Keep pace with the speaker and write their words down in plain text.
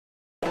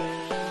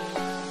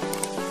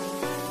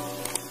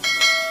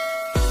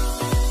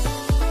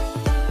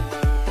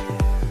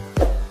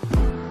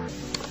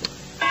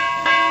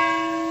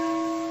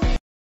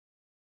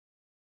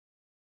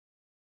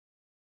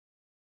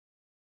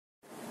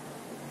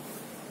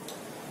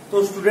তো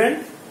স্টুডেন্ট,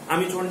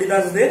 আমি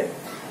চন্ডিদাস দে।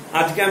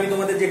 আজকে আমি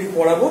তোমাদের যেটি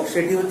পড়াবো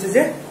সেটি হচ্ছে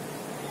যে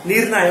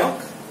নির্ণায়ক,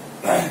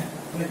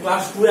 মানে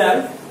ক্লাস 12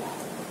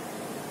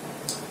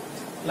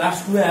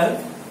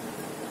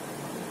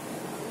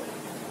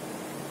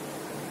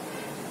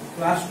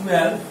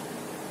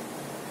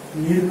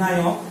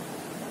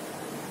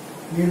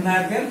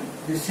 নির্ণায়কের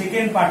যে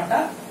সেকেন্ড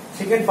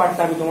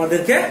পার্টটা আমি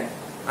তোমাদেরকে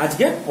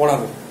আজকে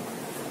পড়াবো।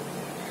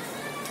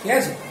 ঠিক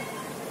আছে?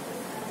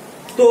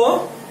 তো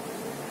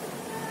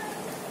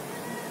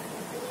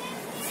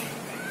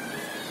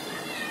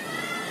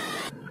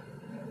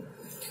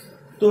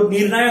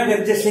নির্ণায়কের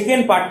যে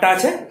সেকেন্ড পার্টটা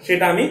আছে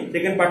সেটা আমি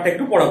সেকেন্ড পার্টটা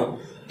একটু পড়াবো।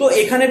 তো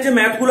এখানে যে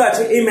ম্যাথগুলো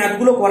আছে এই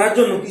ম্যাথগুলো করার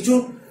জন্য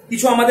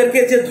কিছু আমাদেরকে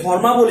যে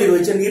ধর্মাবলী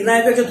রয়েছে,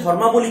 নির্ণায়কের যে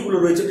ধর্মাবলীগুলো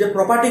রয়েছে, যে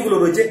প্রপার্টিগুলো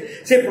রয়েছে,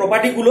 সেই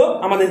প্রপার্টিগুলো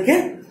আমাদেরকে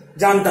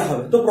জানতে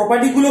হবে। তো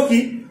প্রপার্টিগুলো কি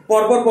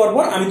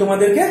পরপর আমি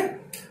তোমাদেরকে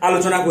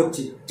আলোচনা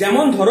করছি।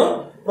 যেমন ধরো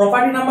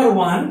প্রপার্টি নাম্বার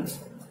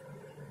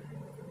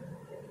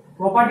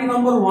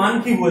ওয়ান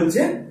কি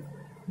বলছে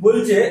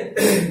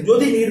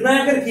যদি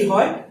নির্ণায়কের কি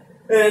হয়,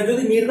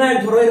 যদি নির্ণায়ক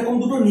ধরো এরকম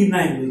দুটো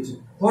নির্ণায়ক রয়েছে,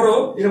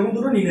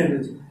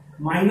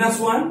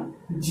 -1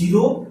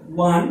 0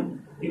 1,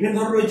 এখানে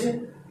ধরো রয়েছে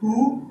 2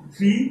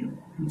 3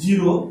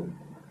 0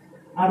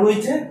 আর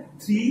রয়েছে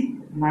 3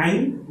 9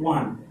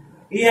 1।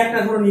 এই একটা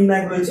ধরো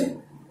নির্ণায়ক রয়েছে।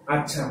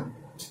 আচ্ছা,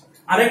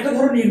 আরেকটা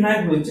ধরো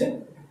নির্ণায়ক রয়েছে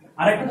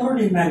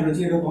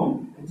এরকম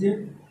যে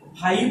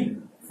 5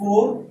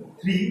 4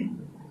 3,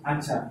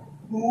 আচ্ছা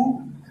 2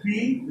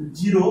 3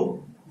 0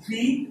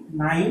 3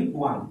 9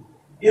 1।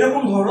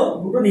 এরকম ধরো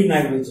দুটো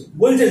নির্ণায়ক রয়েছে।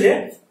 বলছে যে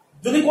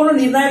যদি কোনো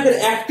নির্ণায়কের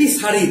একটি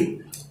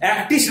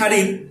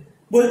সারি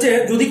বলছে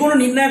যদি কোনো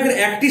নির্ণায়কের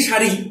একটি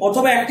সারি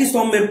অথবা একটি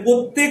স্তম্ভের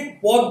প্রত্যেক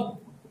পদ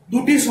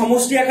দুটির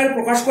সমষ্টি আকারে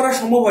প্রকাশ করা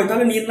সম্ভব হয়,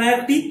 তাহলে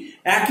নির্ণায়কটি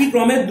একই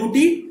ক্রমের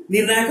দুটি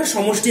নির্ণায়কের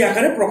সমষ্টি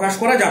আকারে প্রকাশ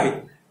করা যাবে।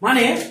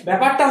 মানে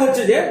ব্যাপারটা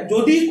হচ্ছে যে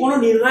যদি কোনো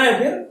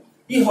নির্ণায়কের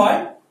কি হয়,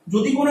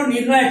 যদি কোনো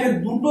নির্ণায়কের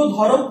দুটো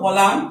ধরো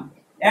কলাম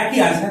একই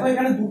আছে, দেখো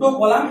এখানে দুটো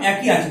কলাম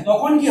একই আছে,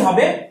 তখন কি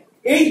হবে,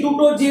 এই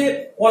দুটো যে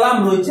কলাম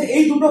রয়েছে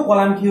এই দুটো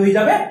কলাম কি হয়ে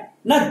যাবে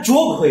না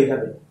যোগ হয়ে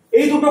যাবে।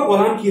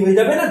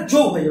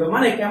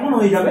 মানে কেমন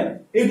হয়ে যাবে,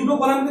 এই দুটো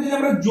কলামকে যদি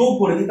আমরা যোগ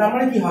করে দিই তার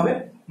মানে কি হবে,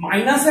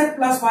 -1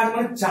 + 5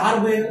 মানে 4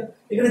 হয়ে গেল,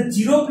 এখানে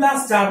 0 +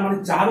 4 মানে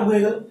 4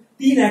 হয়ে গেল,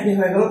 3 একে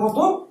হয়ে গেল কত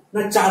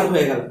না 4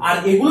 হয়ে গেল। আর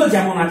এগুলো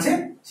যেমন আছে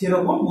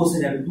সেরকম বসে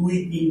যাবে, 2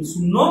 3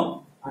 0,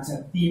 আচ্ছা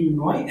 3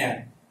 9 1।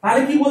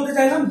 তাহলে কি বলতে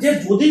চাইলাম যে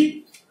যদি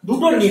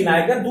দুটো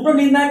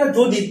নির্ণায়কের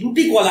যদি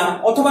দুটি কলাম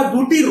অথবা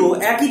দুটি রো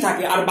একই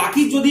থাকে আর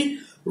বাকি যদি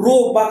রো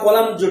বা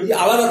কলাম যদি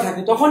আলাদা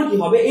থাকে, তখন কি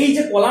হবে, এই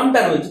যে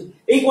কলামটা রয়েছে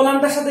এই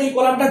কলামটার সাথে এই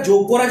কলামটা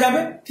যোগ করা যাবে।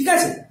 ঠিক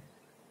আছে,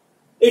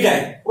 এটাই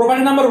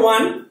প্রপার্টি নাম্বার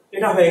 1,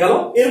 এটা হয়ে গেল।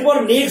 এরপর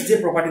নেক্সট যে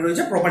প্রপার্টি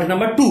রয়েছে প্রপার্টি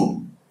নাম্বার 2।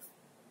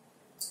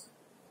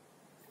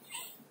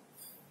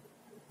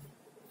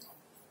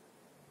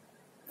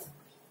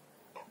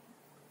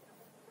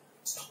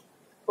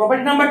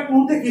 প্রপার্টি নাম্বার 2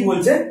 তে কি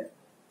বলছে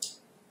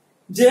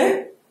যে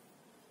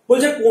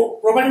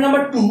প্রপার্টি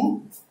নাম্বার 2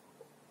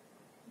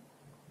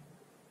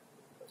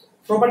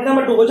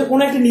 বলছে কোন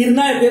একটি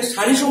নির্ণায়কের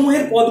সারি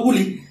সমূহের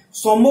পদগুলি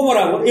স্তম্ভ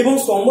বরাবর এবং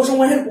স্তম্ভ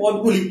সমূহের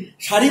পদগুলি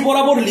সারি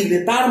বরাবর লিখলে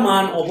তার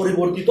মান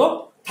অপরিবর্তিত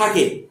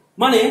থাকে।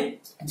 মানে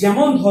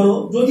যেমন ধরো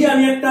যদি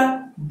আমি একটা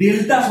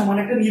ডেল্টা সমান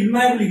একটা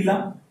নির্ণায়ক লিখলাম,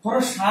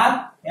 ধরো 7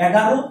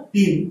 11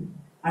 3,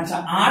 আচ্ছা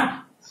 8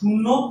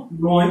 0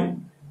 9,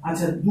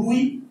 আচ্ছা 2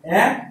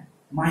 1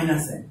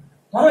 -1,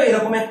 ধরো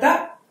এরকম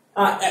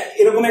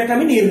একটা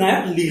আমি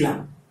নির্ণায়ক লিখলাম।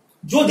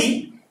 যদি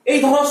এই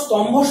ধরো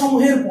স্তম্ভ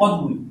সমূহের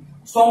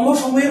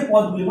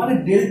পদগুলি মানে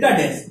ডেল্টা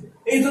ড্যাশ,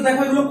 এই তো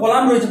দেখো এগুলো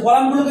কলাম রয়েছে,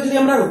 কলামগুলোকে যদি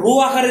আমরা রো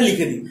আকারে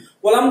লিখে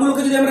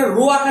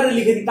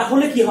দিই,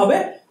 তাহলে কি হবে,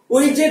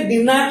 ওই যে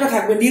নির্ণায়কটা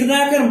থাকবে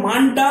নির্ণায়কের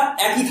মানটা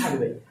একই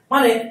থাকবে।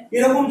 মানে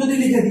এরকম যদি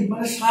লিখে দিই,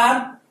 মানে 7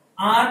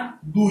 8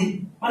 2,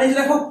 মানে যে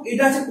দেখো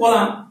এটা আছে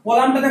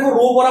কলামটা দেখো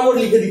রো বরাবর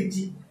লিখে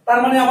দিচ্ছি, তার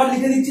মানে আবার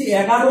লিখে দিচ্ছি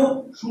 11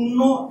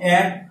 0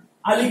 1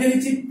 আর লিখে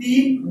দিচ্ছি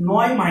 3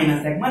 9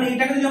 -1। মানে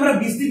এটাকে যদি আমরা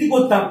বিস্তৃতি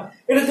করতাম,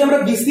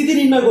 বিস্তৃতি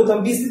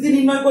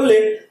নির্ণয় করলে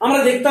আমরা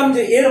দেখতাম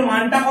যে এর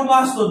মানটা কত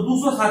আসতো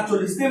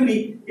 247, তেমনি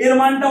এর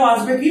মানটাও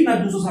আসবে কি না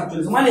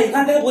 247। মানে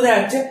এখান থেকে বোঝা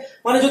যাচ্ছে,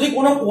 মানে যদি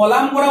কোনো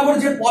কলাম বরাবর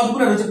যে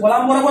পদগুলো রয়েছে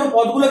কলাম বরাবর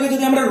পদগুলোকে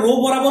যদি আমরা রো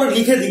বরাবর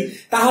লিখে দিই,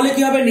 তাহলে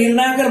কি হবে,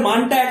 নির্ণায়কের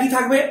মানটা একই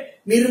থাকবে,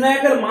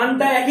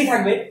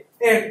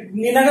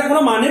 নির্ণায়কের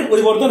কোনো মানের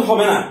পরিবর্তন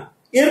হবে না।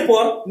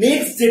 এরপর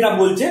নেক্সট যেটা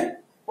বলছে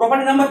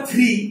প্রপার্টি নাম্বার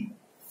 3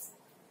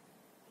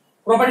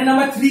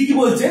 কি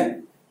বলছে,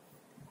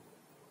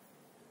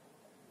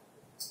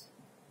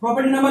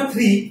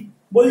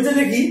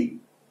 দেখি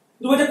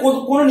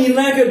কোন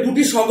নির্ণায়কের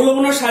দুটি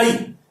সংলগ্ন সারি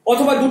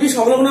অথবা দুটি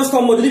সংলগ্ন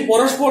স্তম্ভ যদি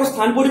পরস্পর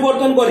স্থান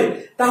পরিবর্তন করে,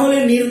 তাহলে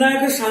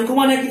নির্ণায়কের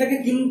সাংখ্যমান একই থাকে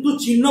কিন্তু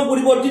চিহ্ন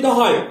পরিবর্তিত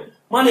হয়।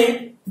 মানে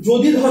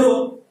যদি ধরো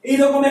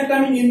এইরকম একটা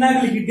আমি নির্ণায়ক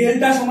লিখি,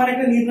 ডেল্টা সমান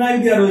একটা নির্ণায়ক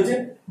দেওয়া রয়েছে,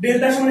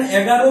 ডেল্টা সমান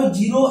 11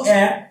 0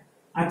 1,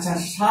 আচ্ছা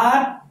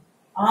 7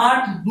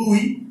 8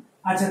 2,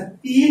 আচ্ছা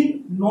 3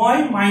 9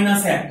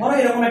 -1, ধরো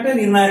এরকম একটা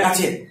নির্ণায়ক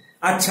আছে।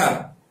 আচ্ছা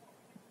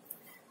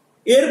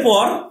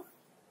এরপর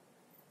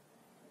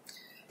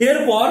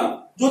এরপর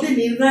যদি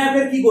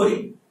নির্ণায়কের কি করি,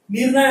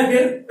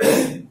 নির্ণায়কের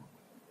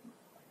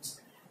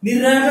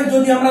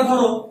যদি আমরা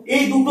ধরো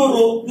এই দুটো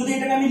রো, যদি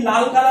এটাকে আমি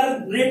লাল কালার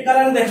রেড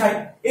কালার দেখাই,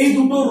 এই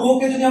দুটো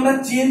রোকে যদি আমরা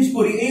চেঞ্জ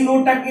করি, এই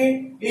রোটাকে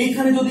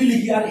এইখানে যদি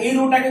লিখি আর এই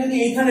রোটাকে যদি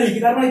এইখানে লিখি,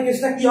 তার মানে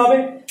কেসটা কি হবে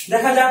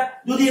দেখা যাক।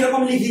 যদি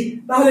এরকম লিখি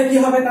তাহলে কি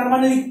হবে, তার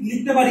মানে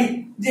লিখতে পারি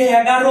যে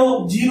 11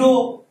 0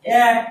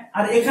 1,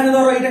 আর এখানে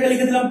ধরো এটাকে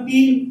লিখে দিলাম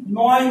 3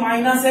 9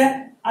 -1,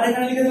 আর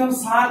এখানে লিখে দিলাম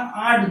 7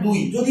 8 2।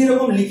 যদি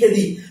এরকম লিখে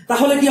দিই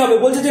তাহলে কি হবে,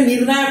 বলছে যে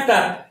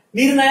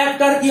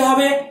নির্ণায়কটার কি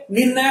হবে,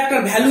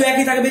 নির্ণায়কটার ভ্যালু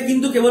একই থাকবে,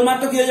 কিন্তু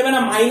কেবলমাত্র কি হয়ে যাবে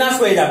না, মাইনাস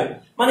হয়ে যাবে।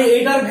 মানে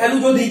এটার ভ্যালু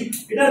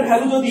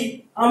যদি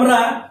আমরা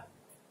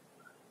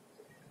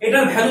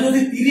এটার ভ্যালু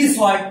যদি 30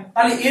 হয়,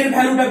 তাহলে এর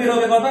ভ্যালুটা বের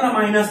হবে কত না,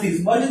 -30।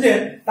 বলছে যে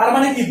তার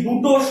মানে কি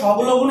দুটো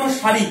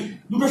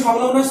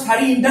সংলগ্ন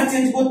সারি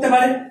ইন্টারচেঞ্জ করতে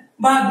পারে,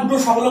 বা দুটো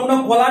সংলগ্ন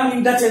কলাম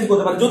ইন্টারচেঞ্জ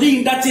করতে পারে। যদি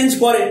ইন্টারচেঞ্জ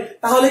করে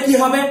তাহলে কি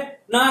হবে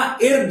না,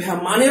 এর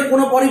মানের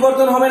কোনো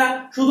পরিবর্তন হবে না,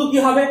 শুধু কি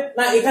হবে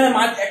না, এখানে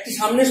একটি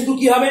সামনে শুধু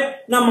কি হবে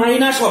না,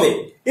 মাইনাস হবে।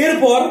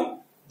 এরপর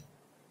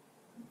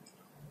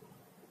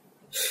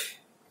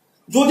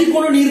যদি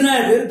কোনো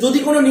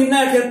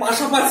নির্ণায়কের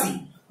পাশাপাশি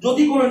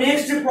যদি কোনো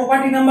নেক্সট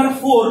প্রপার্টি নাম্বার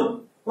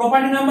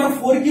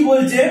 4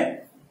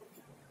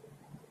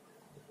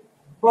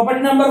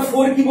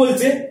 কি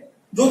বলছে,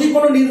 যদি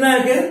কোনো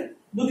নির্ণায়কের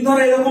যদি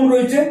ধরো এরকম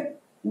রয়েছে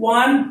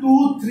 1 2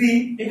 3,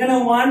 এখানে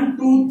 1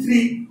 2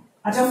 3,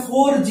 আচ্ছা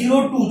 4 0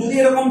 2, যদি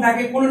এরকম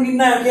থাকে কোন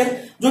নির্ণায়কের,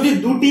 যদি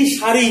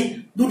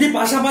দুটি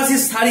পাশাপাশি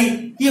সারি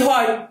কি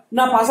হয়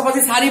না, পাশাপাশি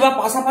সারি বা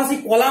পাশাপাশি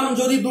কলাম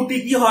যদি দুটি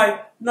কি হয়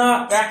না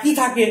একই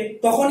থাকে,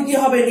 তখন কি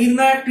হবে,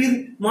 নির্ণায়কটির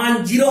মান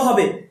 0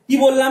 হবে। কি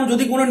বললাম,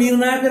 যদি কোনো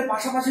নির্ণায়কের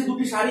পাশাপাশি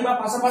দুটি সারি বা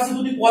পাশাপাশি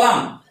দুটি কলাম,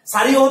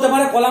 সারিও হতে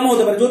পারে কলামও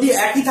হতে পারে, যদি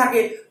একই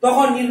থাকে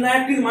তখন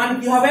নির্ণায়কটির মান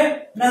কি হবে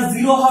না,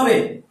 0 হবে।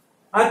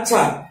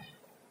 আচ্ছা,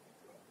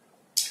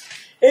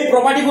 এই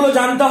প্রপার্টি গুলো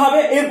জানতে হবে।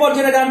 এরপর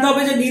যেটা জানতে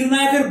হবে যে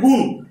নির্ণায়কের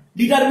গুণ,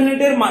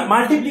 ডিটারমিনেটের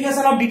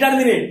মাল্টিপ্লিকেশন অফ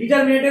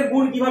ডিটারমিনেটের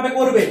গুণ কিভাবে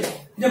করবে,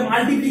 যে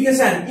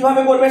মাল্টিপ্লিকেশন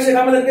কিভাবে করবে সেটা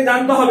আমাদেরকে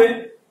জানতে হবে।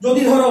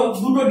 যদি ধরো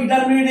দুটো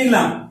ডিটারমিনেট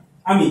নিলাম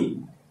আমি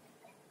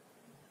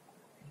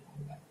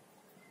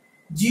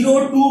 0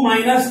 2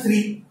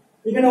 -3,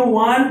 এখানে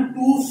 1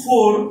 2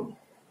 4,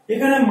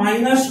 এখানে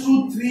 -2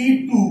 3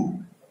 2,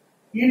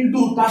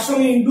 ইনটু তার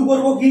সঙ্গে ইনটু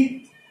করব কি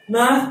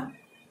না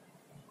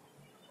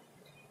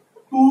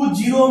 2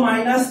 0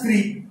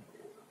 -3,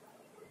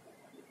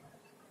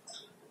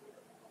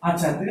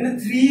 আচ্ছা এখানে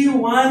 3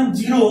 1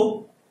 0,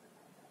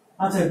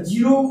 আচ্ছা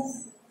 0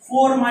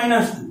 4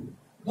 -2।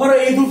 ধরো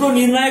এই দুটো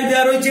নির্ণায়ক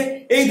দেওয়া রয়েছে,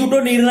 এই দুটো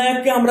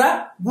নির্ণায়ককে আমরা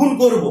গুণ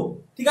করব,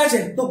 ঠিক আছে।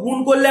 তো গুণ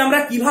করলে আমরা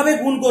কিভাবে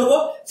গুণ করব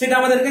সেটা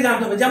আমাদেরকে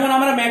জানতে হবে। যেমন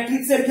আমরা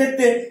ম্যাট্রিক্সের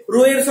ক্ষেত্রে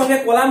রো এর সঙ্গে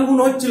কলাম গুণ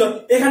হচ্ছিল,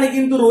 এখানে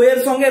কিন্তু রো এর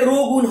সঙ্গে রো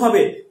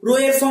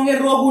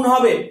গুণ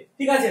হবে,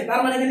 ঠিক আছে। তার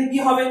মানে এখানে কি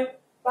হবে,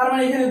 তার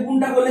মানে এখানে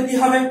গুণটা করলে কি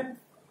হবে,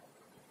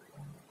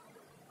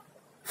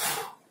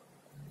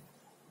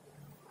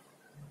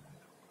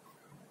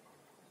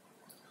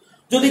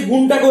 যদি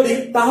গুণটা করি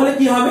তাহলে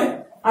কি হবে,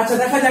 আচ্ছা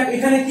দেখা যাক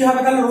এখানে কি হবে,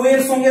 তাহলে রো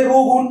এর সঙ্গে রো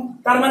গুণ,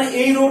 তার মানে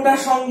এই রোটার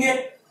সঙ্গে,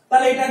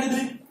 তাহলে এটা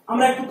যদি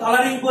আমরা একটু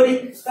কালারিং করি,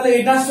 তাহলে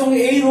এটার সঙ্গে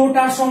এই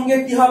রোটার সঙ্গে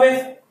কি হবে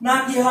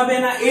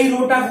না, এই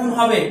রোটা গুণ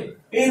হবে,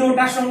 এই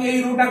রোটার সঙ্গে এই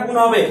রোটা গুণ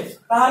হবে।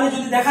 তাহলে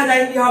যদি দেখা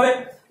যায় কি হবে,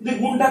 যদি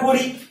গুণটা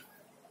করি,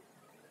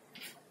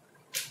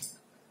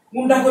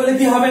 গুণটা করলে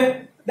কি হবে,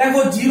 দেখো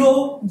 0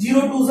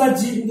 0 2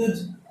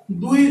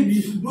 2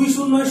 2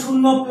 0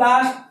 0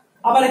 প্লাস,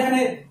 আবার এখানে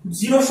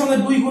 0 এর সঙ্গে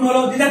 2 গুণ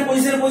হলো, যেটা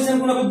পজিশন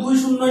গুণ হবে 2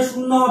 0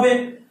 0 হবে,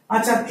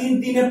 আচ্ছা 3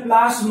 3 এ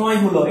প্লাস 9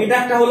 হলো, এটা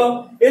একটা হলো।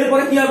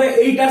 এরপরে কি হবে,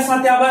 এইটার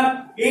সাথে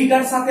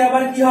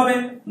আবার কি হবে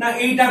না,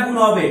 এইটা গুণ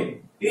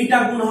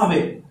হবে,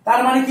 তার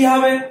মানে কি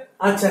হবে,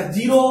 আচ্ছা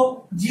 0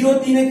 0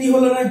 3 এ কি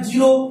হলো না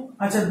 0,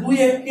 আচ্ছা 2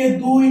 1 কে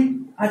 2,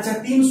 আচ্ছা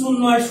 3 0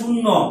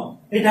 0,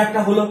 এটা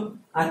একটা হলো।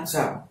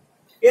 আচ্ছা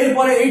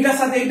এরপরে এইটার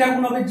সাথে এইটা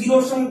গুণ হবে, 0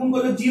 এর সঙ্গে গুণ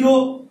করলে 0,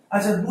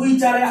 আচ্ছা 2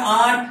 4 এ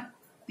 8,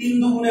 3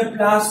 2 গুণে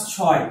প্লাস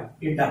 6,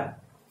 এটা।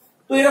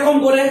 তো এরকম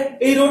করে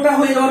এই রোটা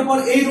হয়ে যাওয়ার পর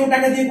এই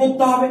রোটাকে দিয়ে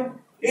করতে হবে,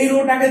 এই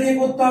রোটাকে দিয়ে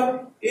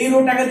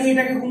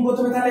এটাকে গুণ করতে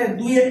হবে। তাহলে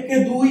 2 1 কে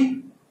 2,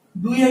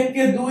 2 1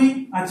 কে 2,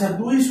 আচ্ছা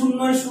 2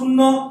 0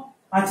 0,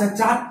 আচ্ছা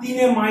 4 3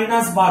 এ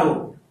 -12,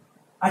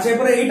 আচ্ছা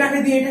এরপরে এটাকে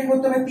দিয়ে এটাকে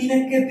করতে হবে, 3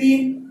 1 কে 3,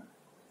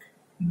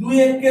 2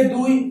 1 কে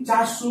 2,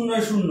 4 0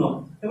 0,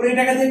 এবার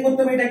এটাকে দিয়ে করতে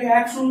হবে, এটাকে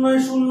 1 0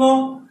 0,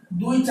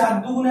 2 4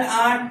 2 গুণে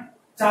 8,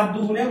 4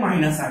 2 গুণে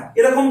 -8,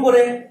 এরকম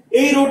করে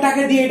এই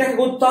রোটাকে দিয়ে এটাকে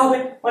করতে হবে,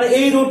 মানে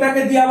এই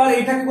রোটাকে দিয়ে আবার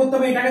এটাকে করতে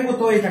হবে, এটাকে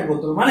করতে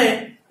হবে, মানে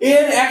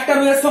এর একটা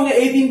রো এর সঙ্গে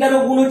এই তিনটা রো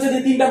গুণ হচ্ছে, যে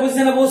তিনটা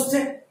পজিশনে বসছে,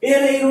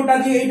 এর এই রোটা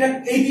দিয়ে এটা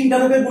এই তিনটা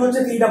রোকে গুণ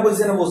হচ্ছে, তিনটা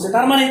পজিশনে বসছে।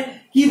 তার মানে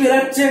কি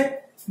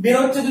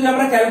বেরোচ্ছে যদি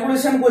আমরা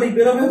ক্যালকুলেশন করি,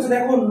 বেরোবে হচ্ছে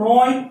দেখো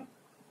 9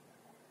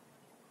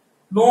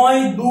 9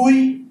 2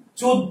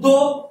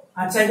 14,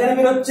 আচ্ছা এখানে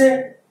বেরোচ্ছে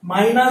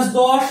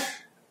 -10,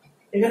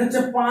 এখানে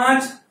হচ্ছে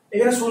 5,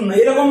 এখানে 0,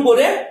 এরকম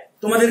করে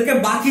তোমাদেরকে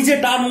বাকি যে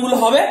টার্ম গুলো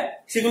হবে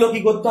সেগুলো কি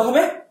করতে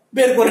হবে,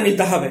 বের করে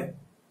নিতে হবে।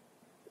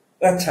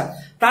 আচ্ছা,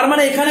 তার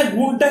মানে এখানে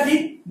গুণটা কি?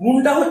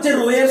 গুণটা হচ্ছে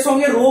রো এর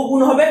সঙ্গে রো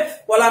গুণ হবে,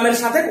 কলামের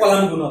সাথে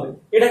কলাম গুণ হবে।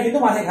 এটা কিন্তু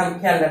মাথায়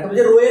খেয়াল রাখতে হবে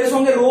যে রো এর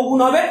সঙ্গে রো গুণ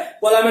হবে,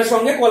 কলামের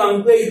সঙ্গে কলাম,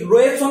 এই রো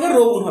এর সঙ্গে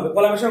রো গুণ হবে,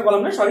 কলামের সঙ্গে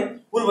কলাম না, সরি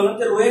ভুল বললাম,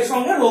 যে রো এর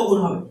সঙ্গে রো গুণ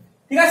হবে।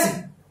 ঠিক আছে,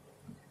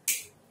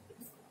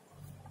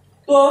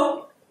 তো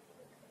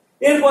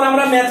এরপর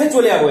আমরা ম্যাথে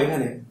চলে যাবো।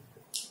 এখানে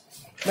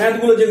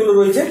ম্যাথগুলো যেগুলো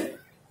রয়েছে,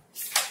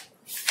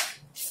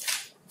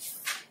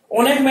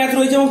 অনেক ম্যাথ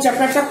রয়েছে এবং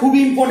চ্যাপ্টারটা খুবই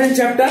ইম্পর্টেন্ট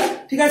চ্যাপ্টার।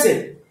 ঠিক আছে,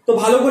 তো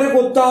ভালো করে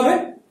করতে হবে।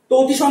 তো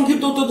অতি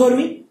সংক্ষিপ্ত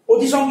উত্তরধর্মী,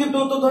 অতি সংক্ষিপ্ত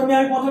উত্তরধর্মী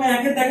আমি প্রথমে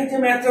একের দেখেন যে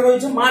ম্যাথটা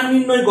রয়েছে মান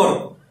নির্ণয় করো।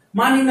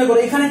 মান নির্ণয় করো,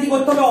 এখানে কি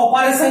করতে হবে?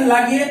 অপারেশন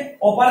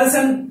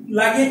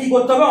লাগিয়ে কি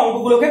করতে হবে?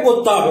 অঙ্কগুলোকে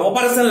করতে হবে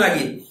অপারেশন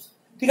লাগিয়ে।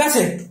 ঠিক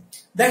আছে,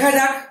 দেখা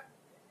যাক।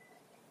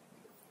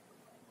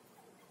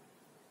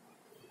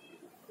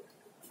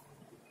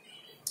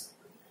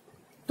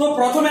 তো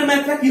প্রথমের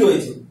ম্যাথটা কি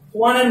রয়েছে?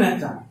 1 এর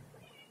ম্যাথটা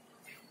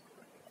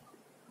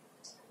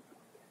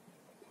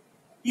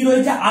কি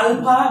রয়েছে?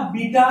 আলফা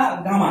বিটা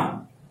গামা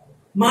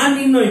মান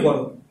নির্ণয়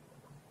করো।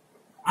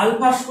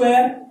 Alpha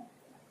square,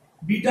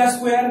 beta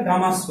square,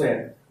 gamma square.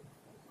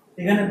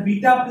 এখানে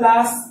beta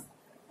plus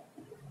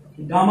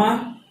gamma,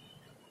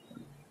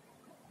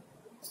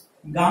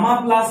 gamma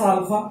plus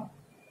alpha,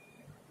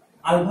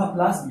 alpha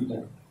plus beta,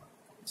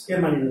 এর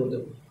মান নির্ণয় করতে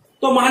হবে।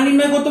 তো মান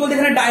নির্ণয় করতে বলতে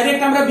এখানে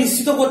ডাইরেক্ট আমরা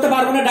বিস্তৃত করতে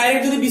পারবো না।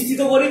 ডাইরেক্ট যদি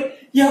বিস্তৃত করি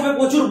কি হবে?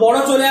 প্রচুর বড়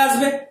চলে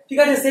আসবে। ঠিক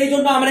আছে, সেই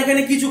জন্য আমরা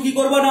এখানে কিছু কি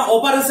করবো না,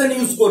 অপারেশন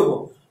ইউজ করব।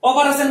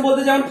 অপারেশন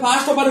বলতে যেমন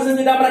ফার্স্ট অপারেশন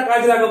যেটা আমরা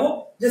কাজে লাগাবো,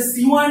 যে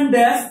C1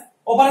 ড্যাশ,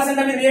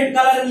 অপারেশনটা আমি রেড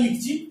কালারে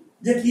লিখছি,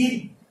 যে কি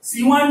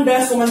C1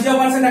 ড্যাশ সমান, যে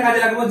অপারেশনটা কাজে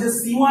লাগাবো, যে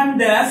C1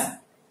 ড্যাশ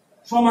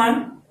সমান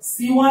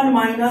C1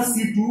 minus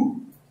C2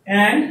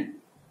 and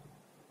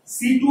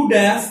C2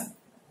 dash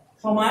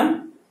সমান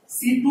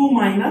C2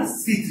 মাইনাস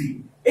C3।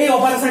 এই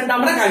অপারেশনটা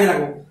আমরা কাজে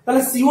রাখবো।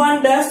 তাহলে C1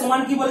 ড্যাশ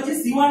সমান কি বলেছি?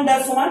 C1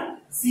 ড্যাশ সমান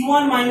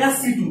C1 মাইনাস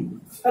C2।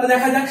 তাহলে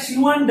দেখা যাক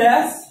C1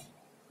 ড্যাশ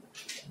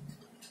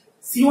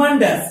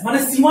মানে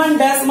C1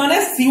 ড্যাশ মানে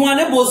C1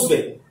 এ বসবে,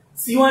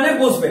 C1 এ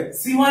বসবে,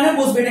 C1 এ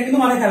বসবে, এটা কিন্তু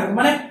মানে খেয়াল রাখবে।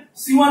 মানে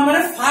C1 মানে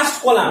ফার্স্ট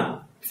কলাম,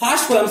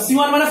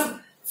 C1 মানে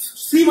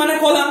C মানে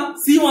কলাম,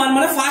 C1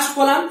 মানে ফার্স্ট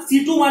কলাম,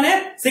 C2 মানে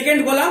সেকেন্ড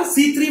কলাম,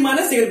 C3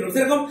 মানে সেকেন্ড রো।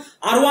 সেরকম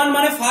R1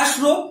 মানে ফার্স্ট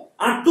রো,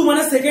 R2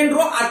 মানে সেকেন্ড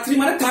রো, R3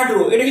 মানে থার্ড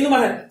রো। এটা কিন্তু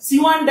মানে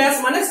C1 ড্যাশ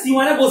মানে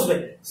C1 এ বসবে,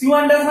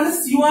 C1 ড্যাশ মানে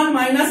C1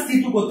 মাইনাস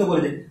C2 করতে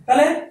বলেছে।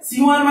 তাহলে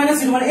C1 মাইনাস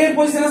C2 মানে এর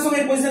পজিশনের সঙ্গে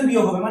এর পজিশন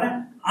বিয়োগ হবে, মানে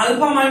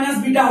আলফা মাইনাস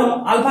বিটা হলো,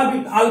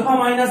 আলফা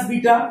মাইনাস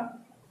বিটা।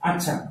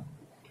 আচ্ছা,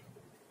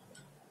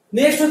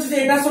 নেক্সট হচ্ছে যে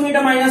এটার সঙ্গে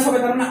এটা মাইনাস হবে,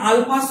 তার মানে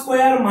alpha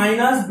square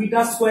minus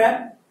beta square.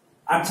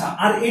 আচ্ছা,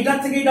 আর এটার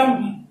থেকে এটা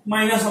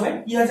মাইনাস হবে,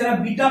 কি হচ্ছে না,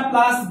 beta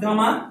plus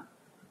gamma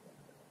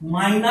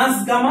minus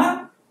gamma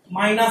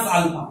minus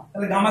alpha.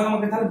 তাহলে গামা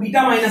গামাকে, তাহলে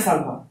বিটা মাইনাস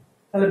আলফা,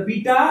 তাহলে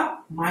বিটা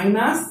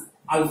মাইনাস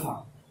আলফা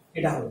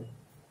এটা হবে।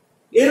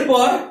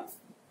 এরপর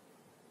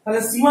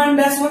তাহলে C1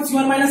 ড্যাশ সমান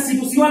C1 minus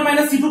C2, C1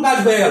 minus C2 কাজ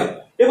হয়ে গেল।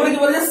 এবারে কি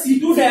বলে, যে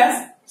C2 ড্যাশ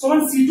সমান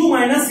C2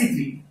 minus C3,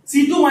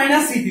 C2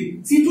 minus C3,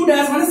 C2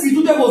 dash মানে C2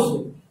 তে বসবে,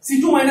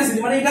 C2 মাইনাস C3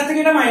 মানে এটা থেকে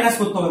এটা মাইনাস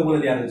করতে হবে বলে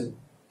দেওয়া হয়েছে।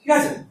 ঠিক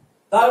আছে,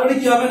 তাহলে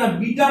কি হবে না,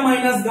 beta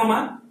minus gamma,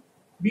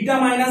 beta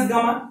minus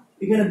gamma,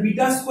 এখানে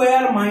beta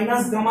square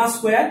minus gamma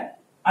square,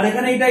 আর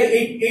এখানে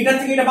এইটা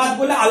থেকে এটা বাদ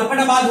করলে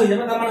আলফাটা বাদ হয়ে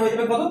যাবে, তার মানে হয়ে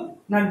যাবে কত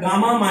না,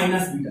 গামা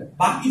মাইনাস বিটা।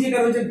 বাকি যেটা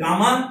রয়েছে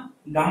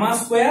gamma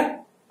square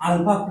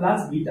alpha plus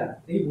beta,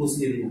 এই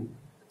বসিয়ে দিলাম।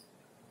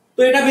 তো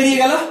এটা বেরিয়ে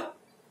গেল।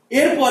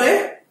 এরপরে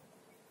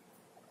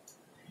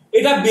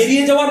এটা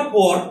বেরিয়ে যাওয়ার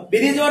পর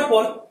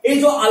এই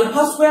যে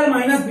alpha square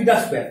minus beta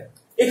square,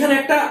 এখানে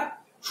একটা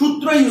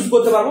সূত্র ইউজ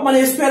করতে পারবো, মানে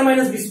a square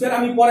minus B square.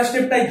 আমি পরের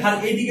স্টেপটাই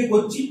এইদিকে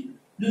করছি,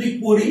 যদি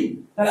করি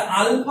তাহলে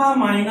আলফা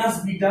মাইনাস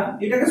বিটা,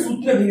 এটাকে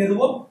সূত্রে ভেঙে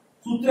দেবো।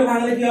 সূত্রে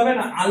ভাঙলে কি হবে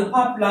না,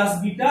 alpha plus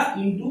beta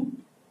into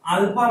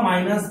alpha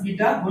minus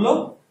beta হলো।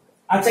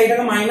 আচ্ছা,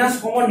 এটাকে মাইনাস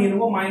কমন নিয়ে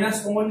নেবো, মাইনাস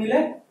কমন নিলে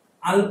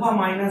আলফা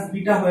মাইনাস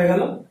বিটা হয়ে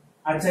গেল।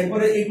 আচ্ছা,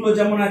 এরপরে এগুলো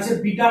যেমন আছে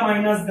বিটা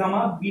মাইনাস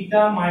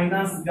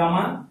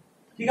গামা,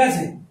 ঠিক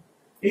আছে,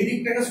 এই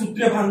দিকটাকে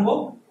সূত্রে ভাঙবো,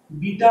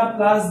 beta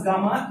plus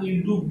gamma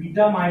into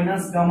beta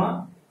minus gamma.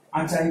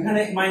 আচ্ছা,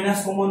 এখানে মাইনাস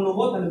কমন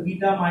নেবো, তাহলে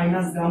বিটা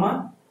মাইনাস গামা,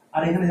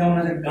 আর এখানে যেমন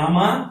আছে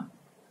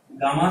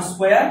গামা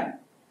স্কোয়ার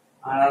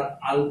আর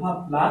আলফা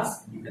প্লাস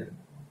বিটা,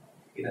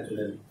 এটা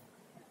চলে যাবে।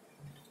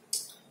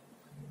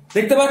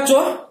 দেখতে পাচ্ছ?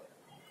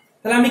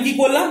 তাহলে আমি কি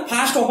করলাম,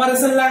 ফার্স্ট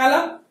অপারেশন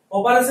লাগালাম,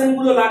 অপারেশন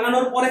গুলো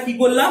লাগানোর পরে কি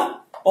করলাম,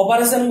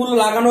 অপারেশন গুলো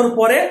লাগানোর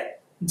পরে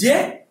যে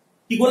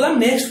কি করলাম,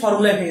 নেক্সট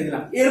ফর্মুলায় ভেঙে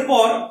দিলাম।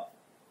 এরপর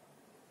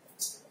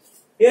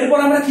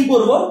আমরা কি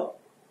করব,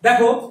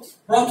 দেখো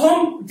প্রথম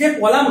যে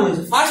কলাম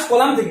রয়েছে, ফার্স্ট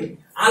কলাম থেকে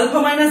আলফা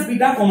মাইনাস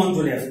বিটা কমন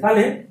চলে যাবে,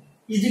 তাহলে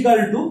ইজিক্যাল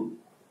টু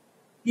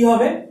কি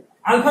হবে,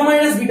 আলফা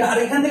মাইনাস বিটা, আর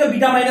এখান থেকে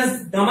বিটা মাইনাস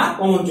গামা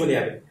কমন চলে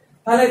যাবে।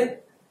 তাহলে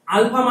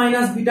আলফা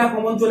মাইনাস বিটা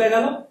কমন চলে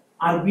গেল,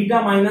 আর বিটা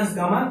মাইনাস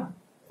গামা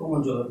কমন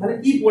চলে গেল। তাহলে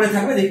কি পড়ে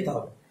থাকবে দেখতে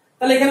হবে।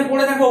 তাহলে এখানে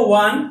পড়ে থাকবে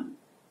 1,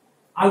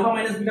 আলফা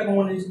মাইনাস বিটা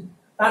কমন নিয়েছে,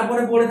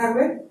 তারপরে পড়ে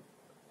থাকবে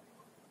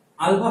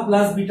আলফা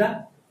প্লাস বিটা,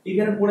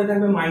 এখানে পড়ে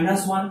থাকবে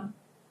 -1।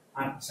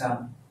 আচ্ছা,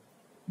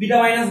 বিটা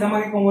মাইনাস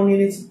গামাকে কমন নিয়ে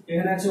নিয়েছি,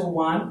 এখানে আছে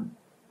 1,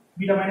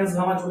 বিটা মাইনাস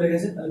গামা চলে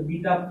গেছে, তাহলে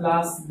বিটা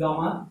প্লাস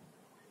গামা,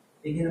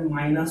 এখানে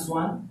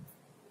 -1,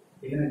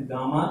 এখানে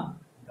gamma,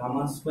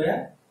 gamma square,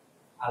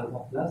 alpha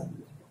plus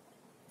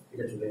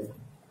এটা চলে গেছে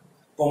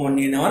কমন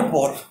নিয়ে নেওয়ার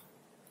পর।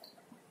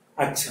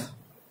 আচ্ছা,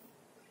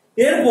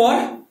 এরপর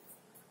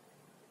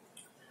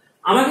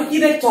আমাকে কি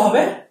দেখতে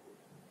হবে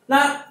না,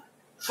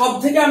 সব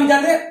থেকে আমি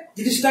যাতে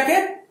জিনিসটাকে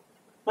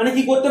মানে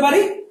কি করতে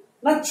পারি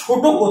না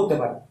ছোট করতে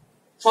পারি,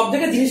 সব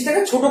থেকে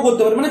জিনিসটাকে ছোট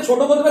করতে পারি, মানে ছোট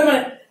করতে পারি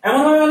মানে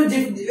এমন ভাবে মানে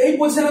এই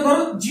পজিশনে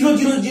ধরো 0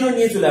 0 0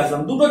 নিয়ে চলে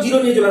আসলাম, দুটো 0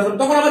 নিয়ে চলে আসলাম,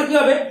 তখন আবার কি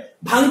হবে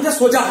ভাঙতে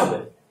সোজা হবে।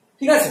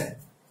 ঠিক আছে,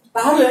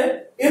 তাহলে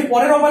এর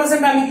পরের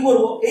অপারেশনটা আমি কি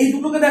করব, এই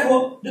দুটোকে দেখো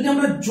যদি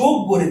আমরা যোগ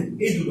করে দিই,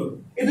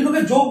 এই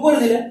দুটোকে যোগ করে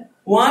দিলে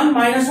 1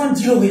 -1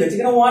 0 হয়ে যাচ্ছে,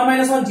 এখানে 1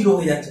 -1 0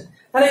 হয়ে যাচ্ছে,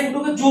 তাহলে এই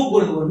দুটোকে যোগ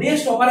করে দেবো।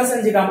 নেক্সট অপারেশন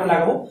যেটা আমরা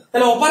লাগাবো,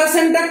 তাহলে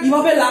অপারেশনটা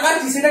কিভাবে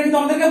লাগাচ্ছি সেটা কিন্তু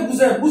আমাদেরকে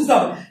বুঝতে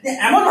হবে, যে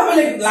এমন ভাবে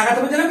লাগাতে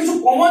হবে যেন কিছু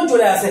কমন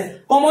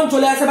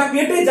চলে আসে বা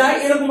কেটে যায়,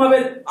 এরকম ভাবে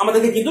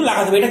আমাদেরকে কিন্তু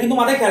লাগাতে হবে, এটা কিন্তু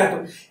মাথায় খেয়াল রাখতে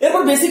হবে।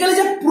 এরপর বেসিক্যালি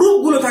যে প্রুফ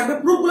গুলো থাকবে,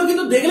 প্রুফ গুলো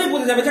কিন্তু দেখলেই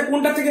বোঝা যাবে যে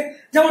কোনটা থেকে,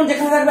 যেমন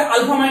যেখানে থাকবে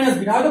আলফা মাইনাস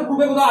বিটা, হয়তো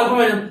প্রুফে কোথাও আলফা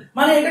মাইনাস,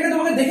 মানে এটাকে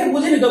তোমাকে দেখে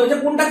বুঝে নিতে হবে যে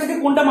কোনটা থেকে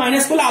কোনটা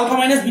মাইনাস করলে আলফা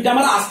মাইনাস বিটা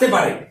আমার আসতে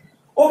পারে।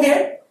 ওকে,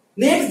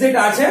 নেক্সট যেটা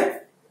আছে,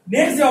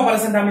 নেক্সট যে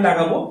অপারেশনটা আমি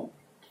লাগাবো,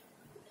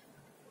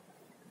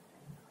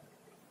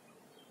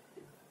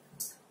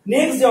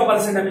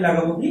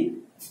 কি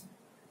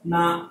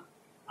না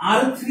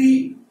R3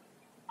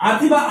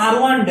 বা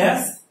R1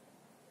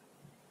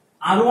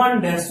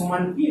 ড্যাশ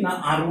সমান কি না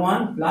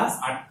R1 প্লাস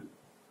R2,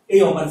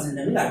 এই অপারেশনটা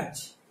আমি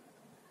লাগাচ্ছি,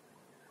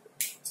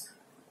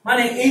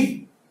 মানে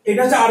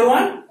এটা হচ্ছে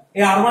R1,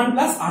 এই R1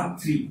 প্লাস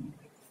R3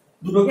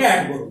 দুটোকে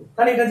অ্যাড করব,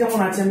 তাহলে এটা যেমন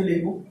আছে আমি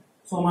লিখবো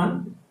সমান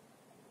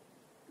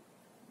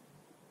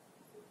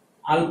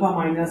alpha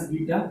minus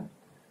beta,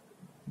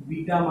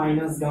 beta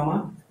minus gamma,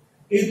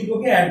 এই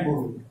দুটোকে অ্যাড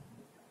করব,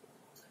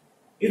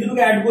 এই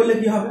দুটোকে অ্যাড করলে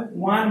কি হবে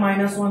 1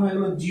 -1 হয়ে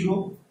গেল 0,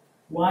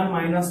 1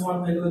 -1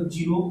 হয়ে গেল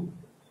 0।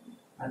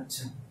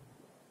 আচ্ছা,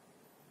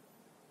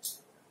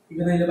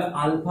 এখানে হয়ে যাবে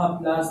alpha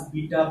plus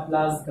beta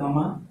plus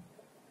gamma,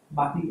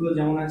 বাকিগুলো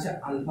যেমন আছে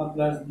আলফা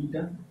প্লাস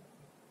বিটা,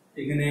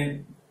 এখানে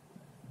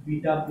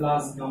বিটা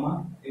প্লাস গামা,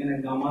 এখানে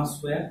গামা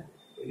স্কয়ার,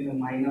 এখানে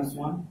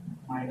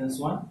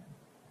 -1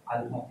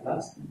 আলফা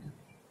প্লাস বিটা।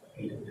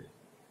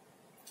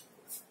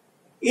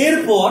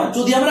 এরপর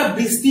যদি আমরা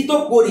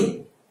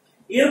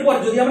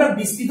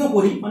বিস্তৃত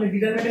করি, মানে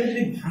ডিটারমিনেন্টকে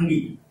যদি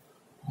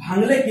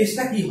ভাঙলে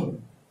কেসটা কি হবে,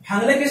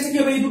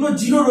 এই দুটো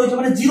 0 রয়েছে,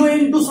 মানে 0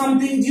 ইনটু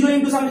সামথিং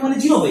মানে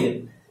 0 হয়ে যাবে,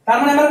 তার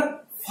মানে আমার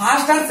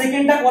ফার্স্ট আর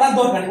সেকেন্ডটা করার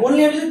দরকার নেই,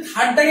 অনলি আমি যদি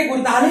থার্ডটাকে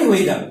করি তাহলেই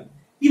হয়ে যাবে।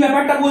 কি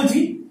ব্যাপারটা বলছি,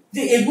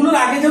 যে এগুলোর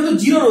আগে যেহেতু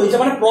 0 রয়েছে,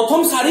 মানে প্রথম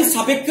সারির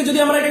সাপেক্ষে যদি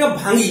আমরা এটাকে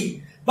ভাঙি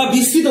বা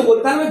বিস্তৃত করি,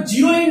 তাহলে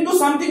 0 ইনটু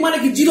সামথিং মানে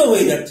কি 0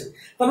 হয়ে যাচ্ছে,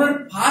 তারপরে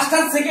ফার্স্ট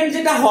আর সেকেন্ড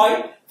যেটা হয়,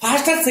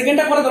 ফার্স্ট আর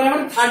সেকেন্ডটা করা দরকার,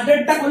 মানে থার্ড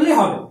রেটটা করলেই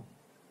হবে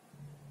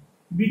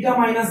বিটা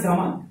মাইনাস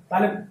গামা।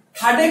 তাহলে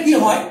থার্ডে কি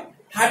হয়,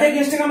 থার্ডে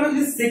কেসটাকে আমরা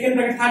যদি সেকেন্ড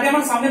রাখি, থার্ডে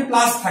আমার সামনে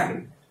প্লাস থাকে,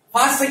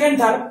 first second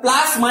third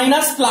plus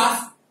minus plus,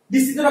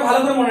 বিস্তৃতটা ভালো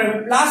করে মনে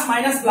রাখবেন, প্লাস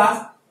মাইনাস প্লাস,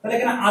 তাহলে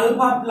এখানে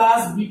alpha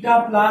plus beta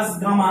plus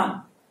gamma,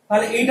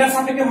 তাহলে এইটার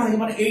সাপেক্ষে ভাঙি,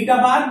 মানে এইটা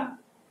বাদ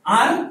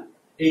আর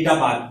এইটা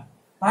বাদ,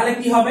 তাহলে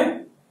কি হবে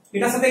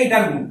এটার সাথে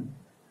এইটার গুণ,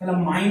 তাহলে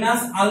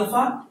মাইনাস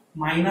আলফা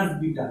মাইনাস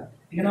বিটা,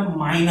 এখানে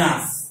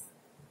মাইনাস,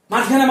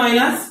 মাঝখানে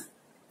মাইনাস,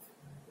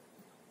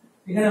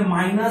 এখানে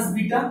মাইনাস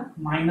বিটা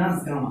মাইনাস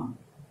গামা।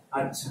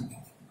 আচ্ছা,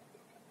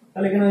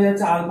 তাহলে এখানে হয়ে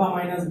যাচ্ছে আলফা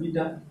মাইনাস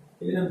বিটা,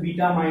 এখানে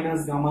বিটা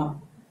মাইনাস গামা,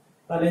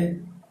 তাহলে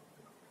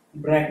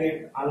bracket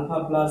alpha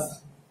plus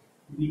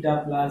beta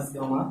plus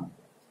gamma.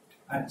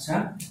 আচ্ছা,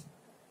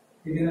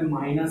 এখানে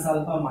minus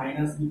alpha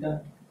minus beta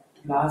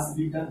plus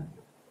beta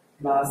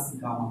plus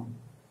gamma,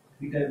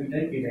 beta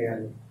বিটাই কেটে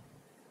গেল,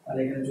 তাহলে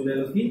এখানে চলে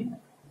এলো কি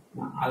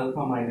না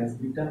alpha minus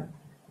beta,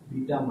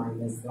 beta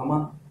minus gamma,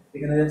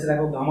 এখানে যাচ্ছে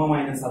দেখো gamma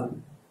minus alpha,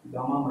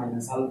 gamma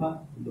minus alpha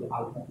into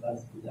alpha plus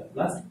beta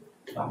plus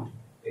gamma.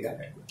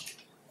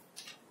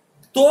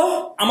 তো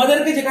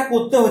আমাদেরকে যেটা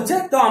করতে হচ্ছে,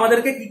 তো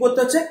আমাদেরকে কি করতে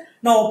হচ্ছে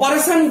না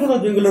অপারেশন গুলো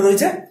যেগুলো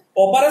রয়েছে,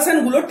 অপারেশন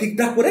গুলো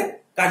ঠিকঠাক করে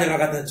কাজে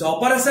লাগাতে হচ্ছে,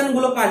 অপারেশন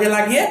গুলো কাজে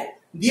লাগিয়ে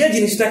দিয়ে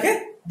জিনিসটাকে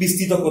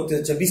বিস্তৃত করতে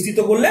হচ্ছে, বিস্তৃত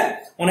করলে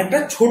অনেকটা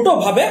ছোট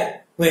ভাবে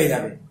হয়ে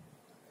যাবে।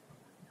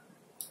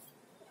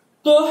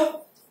 তো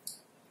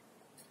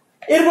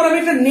এরপর আমি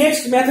একটা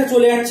নেক্সট ম্যাথে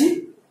চলে যাচ্ছি,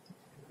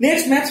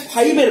 নেক্সট ম্যাথ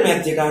 5 এর ম্যাথ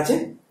যেটা আছে,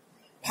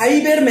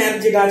 5 এর ম্যাথ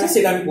যেটা আছে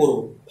সেটা আমি করব।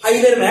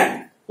 5 এর ম্যাথ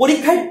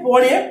পরীক্ষায়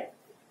পড়ে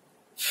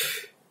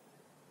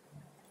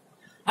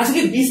আজকে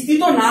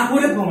বিস্তৃত না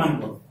করে প্রমাণ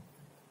করো,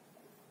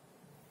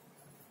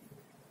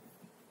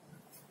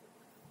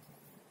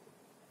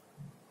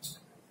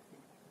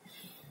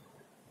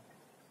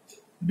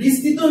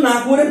 বিস্তৃত না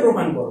করে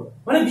প্রমাণ করো,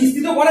 মানে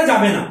বিস্তৃত করা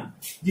যাবে না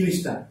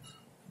জিনিসটা।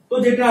 তো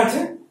যেটা আছে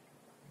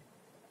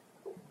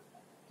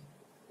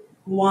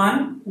 1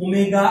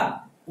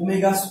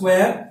 ওমেগা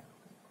স্কয়ার,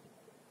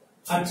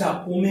 আচ্ছা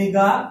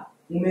omega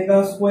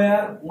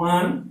square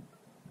 1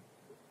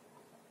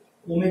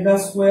 omega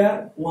square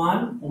 1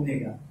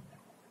 omega,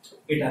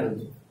 এটা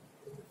রয়েছে।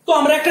 তো তো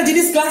আমরা একটা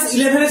জিনিস ক্লাস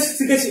 11 এ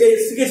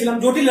শিখেছিলাম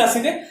জটিল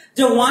রাশিতে,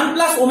 যে 1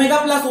 plus omega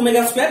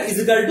square is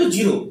equal to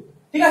 0।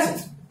 ঠিক আছে,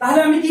 তাহলে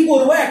আমি কি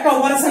করব, একটা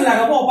অপারেশন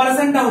লাগাবো।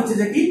 অপারেশনটা হচ্ছে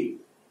যে কি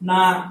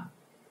না,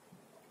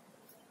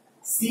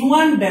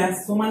 c1 ড্যাশ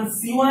সমান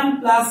c1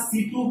 plus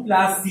c2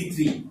 plus c3,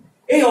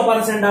 এই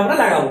অপারেশনটা আমরা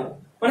লাগাবো।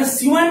 মানে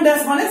c1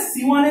 ড্যাশ মানে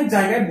c1 এর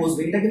জায়গায়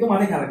বসবে, এটা কিন্তু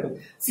মাথায় খেয়াল রাখতে হবে।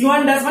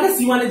 c1 ড্যাশ মানে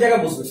c1 এর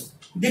জায়গায় বসবে,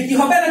 দিয়ে কি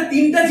হবে না,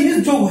 তিনটা জিনিস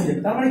যোগ হয়ে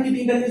যাবে। তার মানে কি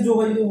তিনটা জিনিস যোগ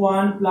হয়ে যাবে,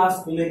 1 প্লাস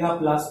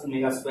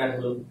ওমেগা স্কয়ার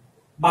হলো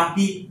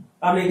বাকি।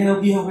 তাহলে এখানেও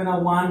কি হবে না,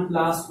 1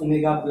 প্লাস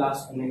ওমেগা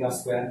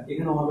স্কয়ার,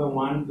 এখানেও হবে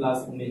 1 প্লাস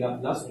ওমেগা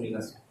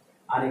স্কয়ার,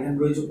 আর এখানে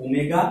রয়েছে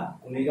ওমেগা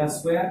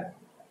স্কয়ার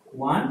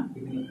 1,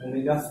 এখানে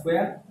ওমেগা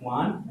স্কয়ার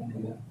 1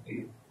 ওমেগা।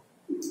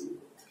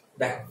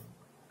 দেখো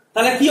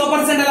তাহলে কি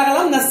অপারেশনটা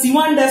লাগালাম না,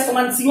 c1 ড্যাশ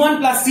সমান c1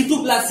 plus c2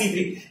 plus c3।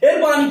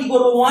 এরপর আমি কি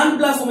করব, 1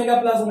 প্লাস ওমেগা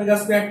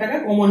স্কয়ারটাকে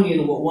কমন নিয়ে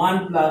নেব, 1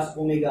 প্লাস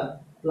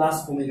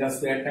ওমেগা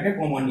স্কয়ারটাকে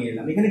কমন নিয়ে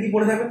এলাম। এখানে কি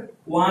পড়ে থাকবে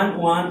 1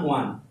 1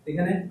 1,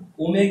 এখানে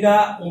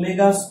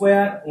ওমেগা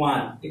স্কয়ার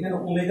 1, এখানে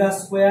ওমেগা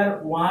স্কয়ার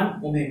 1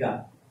 ওমেগা,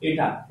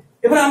 এটা।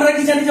 এবার আমরা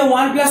কি জানি যে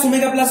 1 প্লাস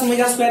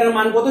ওমেগা স্কয়ারের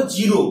মান কত,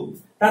 0।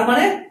 তার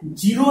মানে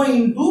 0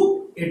 ইনটু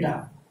এটা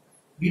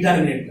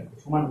ডিটারমিনেন্টটা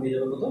সমান হয়ে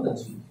যাবে কত না,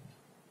 0।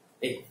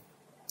 এই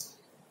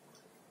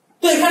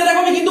তো এখানে দেখো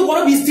আমি কিন্তু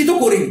কোনো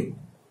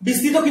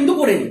বিস্তৃত কিন্তু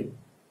করিনি।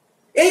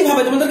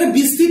 এইভাবে তোমাদেরকে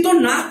বিস্তৃত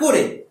না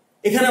করে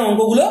এখানে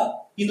অঙ্কগুলো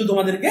কিন্তু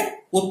তোমাদেরকে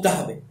করতে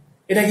হবে,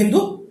 এটা কিন্তু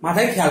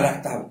মাথায় খেয়াল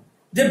রাখতে হবে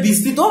যে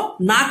বিস্তৃত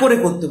না করে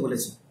করতে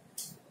বলেছে।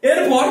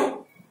 এরপর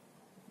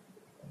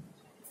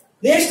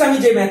নেক্সট আমি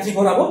যে ম্যাথটি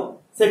করাবো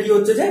সেটি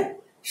হচ্ছে যে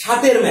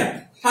 7 এর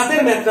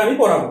ম্যাথটা আমি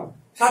পড়াবো।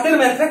 7 এর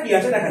ম্যাথটা কি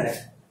আছে দেখা যাক।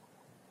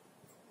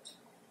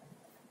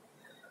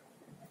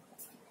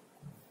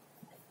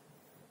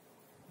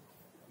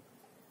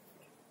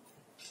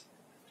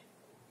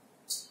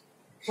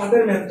 7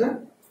 এর ম্যাথটা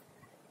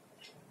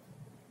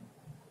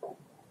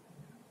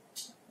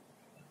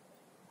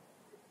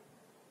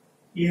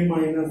a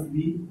minus b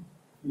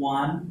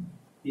 1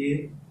 a,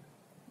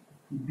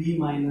 b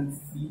minus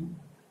c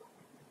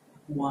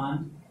 1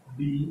 b,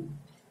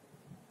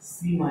 c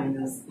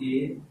minus a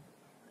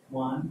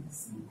 1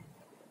 c,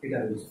 এটা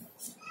রয়েছে।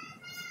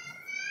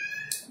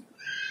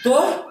 তো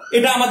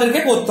এটা আমাদেরকে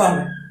করতে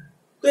হবে।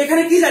 তো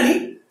এখানে কি জানি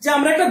যে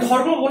আমরা একটা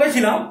ধর্ম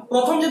বলেছিলাম,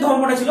 প্রথম যে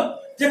ধর্মটা ছিল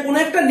যে কোন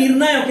একটা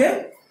নির্ণায়কে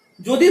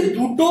যদি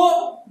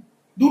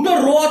দুটো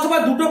রো অথবা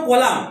দুটো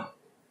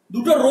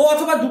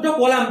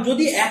কলাম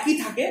যদি একই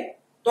থাকে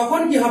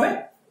তখন কি হবে,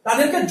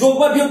 তাদেরকে যোগ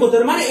বা বিয়োগ করতে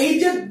হবে। মানে এই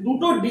যে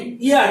দুটো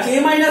ইয়ে আছে a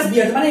মাইনাস b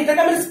আছে, মানে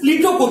এটাকে আমি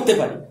স্প্লিটও করতে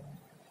পারি,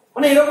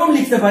 মানে এরকম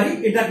লিখতে পারি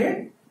এটাকে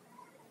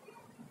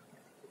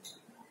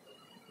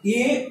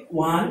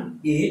a1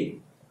 a,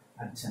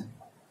 আচ্ছা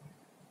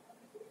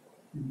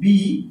b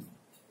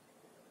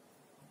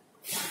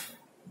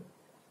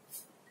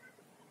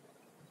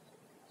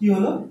কি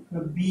হলো,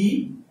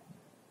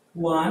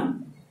 b1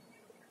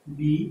 b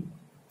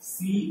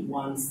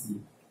c1 c,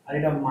 আর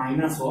এটা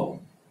minus of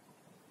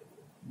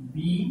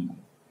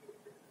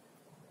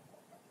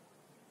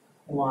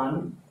b1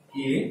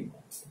 a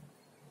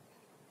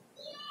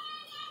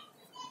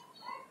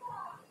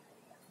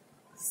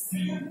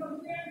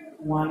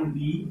c1 b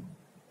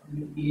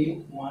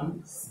a1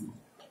 c,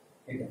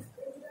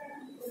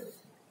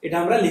 এটা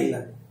আমরা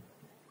লিখলাম।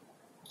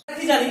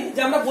 কি জানি যে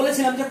আমরা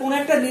বলেছিলাম যে কোন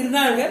একটা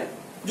নির্ণায়কের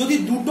যদি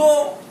দুটো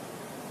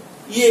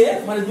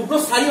মানে দুটো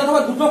সারি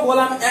অথবা দুটো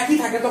কলাম একই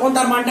থাকে তখন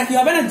তার মানটা কি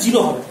হবে না,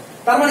 0 হবে।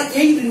 তার মানে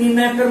এই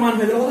নির্ণায়কের মান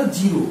হয়ে গেল কত,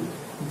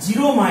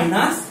 0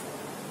 minus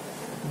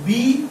b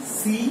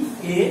c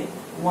a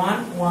 1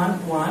 1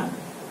 1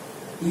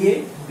 a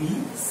b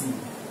c,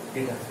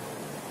 এটা।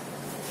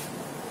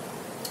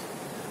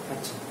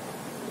 আচ্ছা,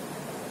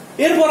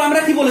 এরপর আমরা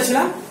কি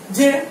বলেছিলাম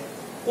যে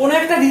কোন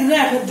একটা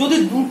নির্ণায়কের যদি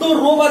দুটো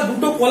রো বা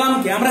দুটো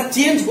কলামকে আমরা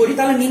চেঞ্জ করি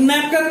তাহলে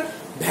নির্ণায়কটার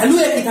ভ্যালু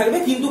একই থাকবে,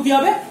 কিন্তু কি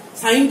হবে,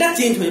 সাইনটা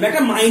চেঞ্জ হয়ে যাবে,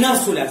 একটা মাইনাস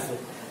চলে আসবে।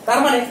 তার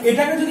মানে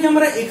এটাকে যদি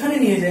আমরা এখানে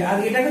নিয়ে যাই আর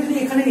এটাকে যদি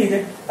এখানে নিয়ে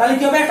যাই তাহলে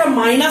কি হবে, একটা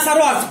মাইনাস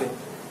আরো আসবে।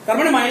 তার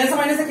মানে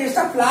মাইনাসে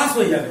কেসটা প্লাস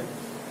হয়ে যাবে।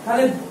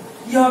 তাহলে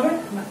কি হবে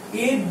না,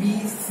 a b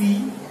c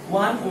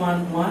 1 1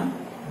 1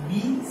 b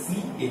c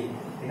a,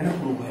 এখানে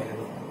প্রুফ হয়ে গেল।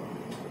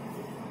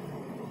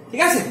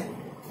 ঠিক আছে,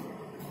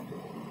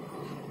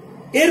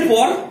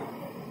 এরপর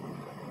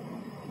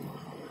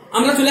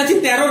আমরা চলে যাচ্ছি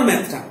 13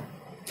 ম্যাথটা,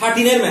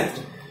 13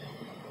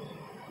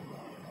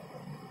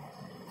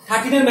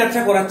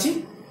 ম্যাথটা করাচ্ছি।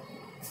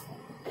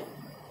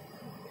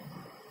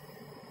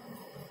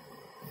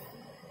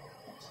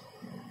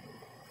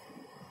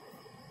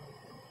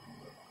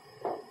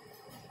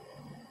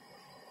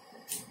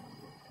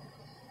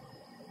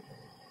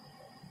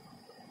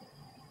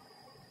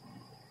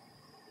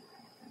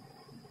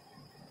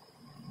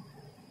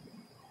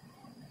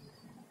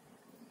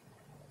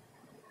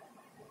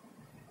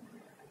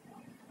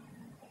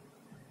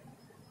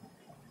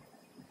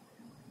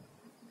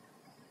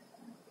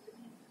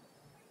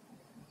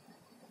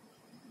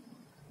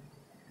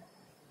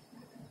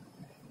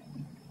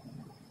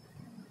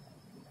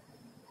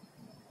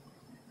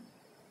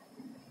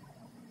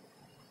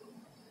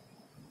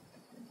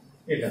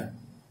 এটা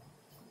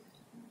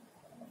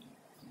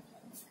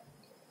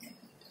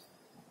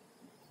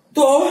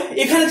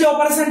যে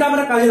অপারেশনটা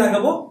আমরা কাজে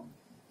লাগাবো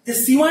যে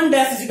c1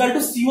 dash equal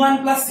to c1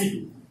 plus c2,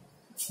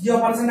 যে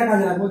অপারেশনটা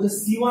কাজে লাগাবো যে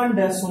c1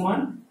 ড্যাশ সমান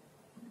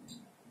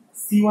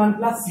c1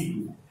 প্লাস c2,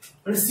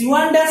 মানে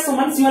c1 ড্যাশ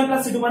সমান c1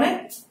 প্লাস c2, মানে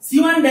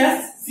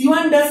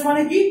c1 ড্যাশ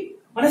মানে কি,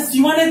 মানে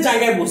c1 এর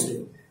জায়গায় বসবে,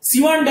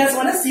 c1 ড্যাশ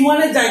মানে c1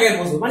 এর জায়গায়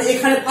বসবে, মানে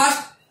এখানে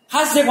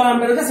ফার্স্ট যে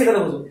কলামটা রয়েছে সেটাতে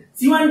বসবে।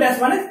 c1 ড্যাশ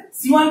মানে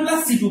c1 প্লাস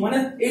c2, মানে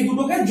এই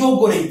দুটোকে যোগ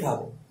করে দিতে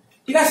হবে,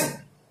 ঠিক আছে।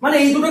 মানে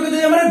এই দুটোকে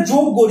যদি আমরা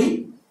যোগ করি,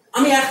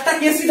 আমি একটা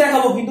কেসই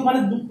দেখাবো, কিন্তু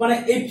মানে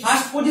এই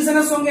ফার্স্ট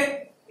পজিশনের সঙ্গে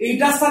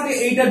এইটার সাথে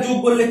এইটা যোগ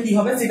করলে কি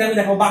হবে সেটা আমি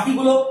দেখাবো,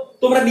 বাকিগুলো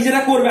তোমরা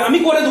নিজেরা করবে, আমি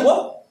করে দেবো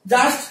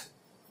জাস্ট।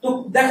 তো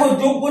দেখো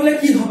যোগ করলে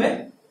কি হবে,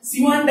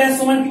 c1 ড্যাশ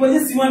সমান কি বলছে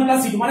c1 প্লাস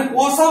c2, মানে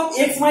cos of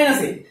x minus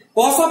a,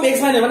 cos of x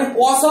minus মানে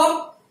cos of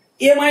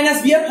a minus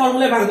b এর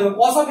ফর্মুলায় ভাগ দেবো,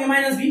 cos of a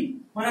minus b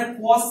মানে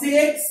cos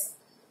x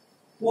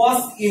cos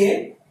a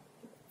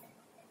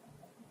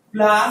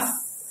plus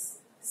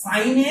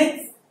sin x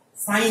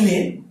sin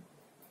a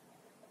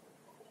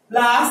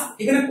plus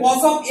এখানে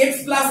cos of x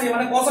plus a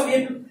মানে cos of a,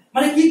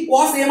 মানে কি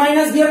cos a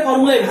minus b এর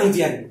ফর্মুলায় ভাঙছি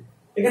আর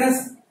এখানে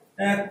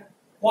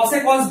cos a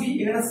cos b,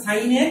 এখানে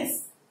sin x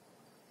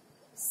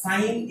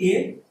sin a,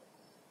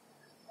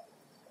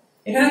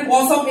 এখানে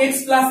cos of x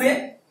plus a,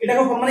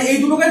 এটাকে মানে এই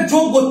দুটোকে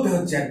যোগ করতে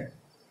হচ্ছে,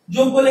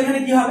 যোগ করলে এখানে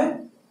কি হবে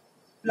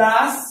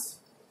plus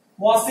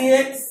cos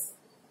x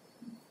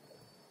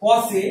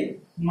cos a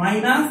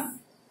minus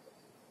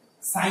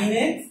sin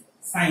x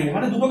sin a,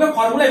 মানে দুটোকে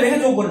ফর্মুলায় ভেঙে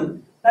যোগ করলে,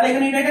 তাহলে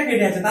এখানে এটা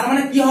কেটে আছে, তার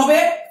মানে কি হবে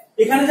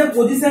এখানে যে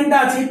পজিশনটা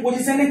আছে এই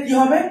পজিশনে কি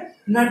হবে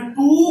না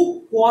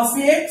 2 cos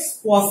x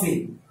cos a,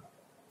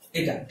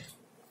 এটা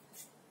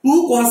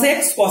 2 cos x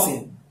cos a,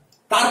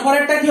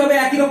 তারপরেরটা কি হবে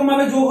একই রকম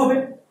ভাবে যোগ হবে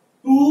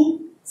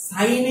 2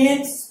 sin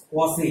x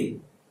cos a,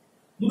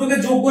 দুটোকে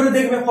যোগ করে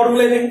দেখবে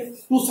ফর্মুলায় ভেঙে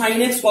 2 sin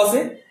x cos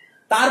a,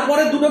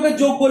 তারপরে দুটোকে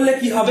যোগ করলে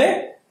কি হবে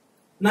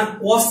না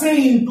cos a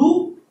into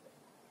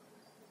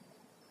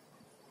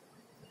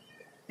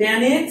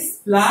tan x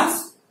plus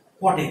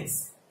cot x,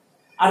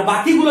 আর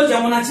বাকিগুলো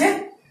যেমন আছে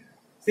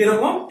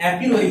সেরকম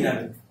একই রয়ে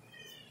যাবে,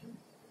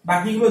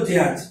 বাকিগুলো যে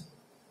আছে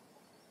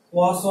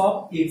cos of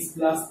x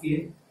plus a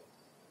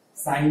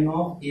sin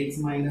of x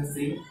minus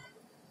a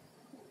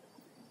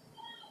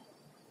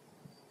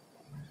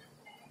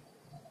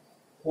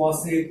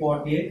cos a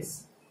cot x,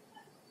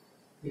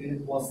 এখানে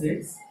cos x,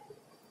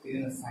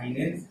 এখানে sin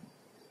x,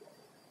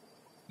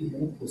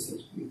 এখানে cos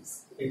x,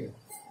 এটা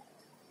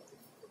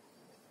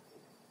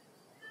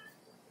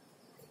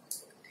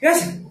ঠিক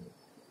আছে।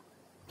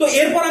 তো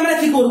এরপর আমরা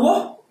কি করব,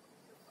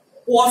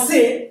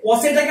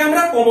 cos এটাকে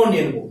আমরা কমন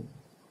নিয়ে নেব,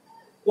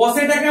 cos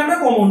এটাকে আমরা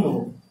কমন নেব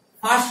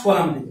ফার্স্ট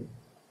কলাম থেকে,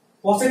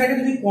 cos এটাকে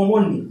যদি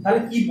কমন নিই তাহলে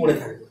কি পড়ে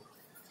থাকবে,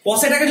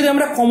 cos এটাকে যদি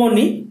আমরা কমন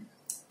নিই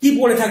কি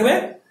পড়ে থাকবে,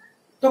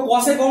 তো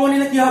cos এ কমন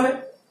নিলে কি হবে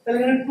তাহলে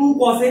এখানে 2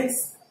 cos x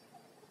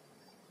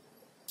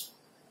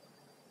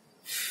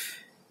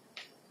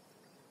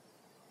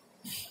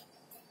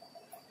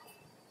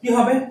কি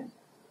হবে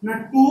না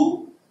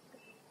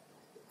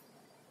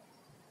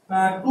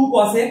 2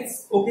 cos x,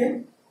 okay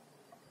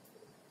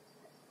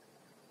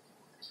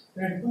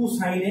 2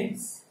 sin x,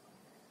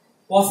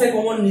 cos a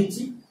common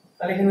নিচ্ছি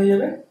তাহলে এখানে হয়ে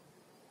যাবে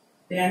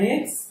tan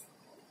x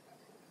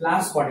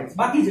plus cot x,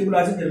 বাকি যেগুলো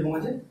আছে যেরকম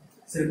আছে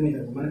সেরকমই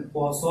থাকবে, মানে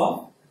cos of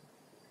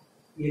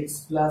x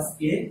plus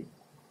a,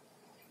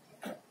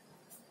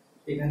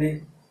 এখানে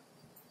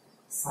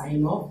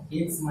sin of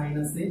x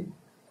minus a,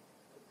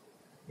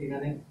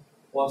 এখানে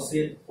cos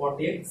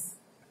x,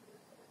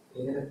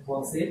 এখানে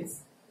cos x,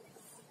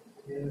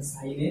 এখানে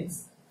sin x,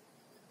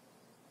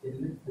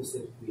 এখানে cos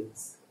x,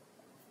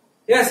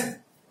 ঠিক আছে।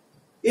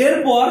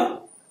 এরপর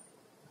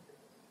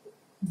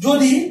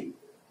যদি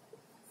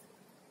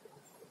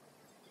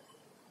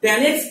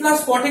tan x plus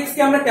cot x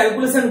কে আমরা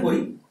ক্যালকুলেশন করি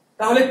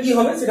তাহলে কি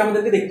হবে সেটা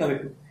আমাদেরকে দেখতে হবে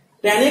একটু,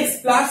 tan x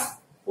plus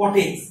cot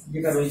x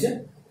যেটা রয়েছে,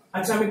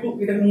 আচ্ছা আমি একটু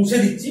এটাকে মুছে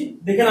দিচ্ছি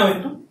দেখে নাও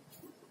একটু,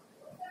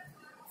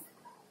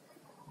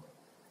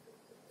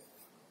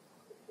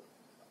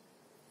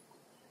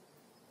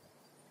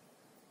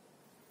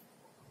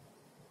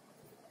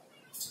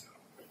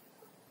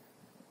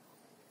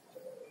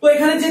 তো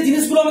এখানে যে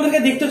জিনিসগুলো আমাদেরকে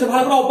দেখতে হচ্ছে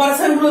ভালো করে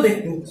অপারেশন গুলো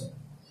দেখতে হচ্ছে,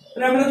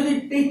 তাহলে আমরা যদি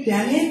এই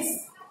tan x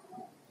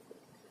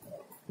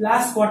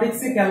plus cot x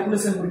এর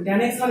ক্যালকুলেশন করি,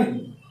 tan x মানে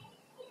কি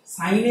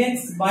sin x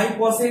by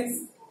cos x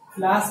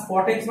plus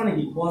cot x মানে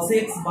কি cos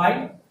x by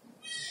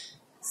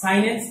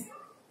sin x,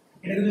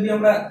 এটাকে যদি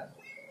আমরা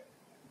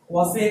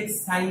cos x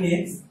sin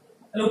x,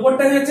 তাহলে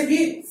উপরটা হচ্ছে কি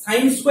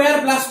sin square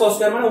plus cos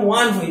square মানে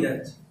 1 হয়ে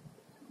যাচ্ছে,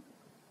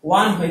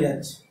 1 হয়ে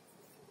যাচ্ছে,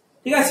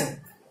 ঠিক আছে।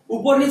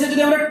 উপর নিচে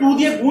যদি আমরা 2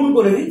 দিয়ে গুণ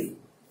করে দিই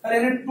তাহলে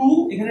এখানে 2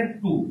 এখানে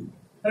 2,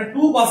 তাহলে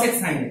 2 cos x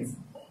sin x,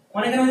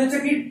 মানে এখানে হচ্ছে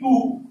কি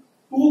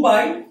 2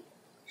 বাই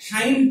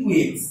sin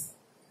 2x,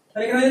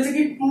 তাহলে এখানে হচ্ছে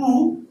কি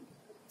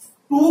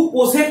 2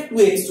 cosec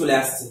 2x চলে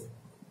আসছে,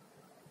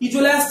 কি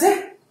চলে আসছে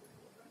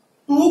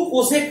 2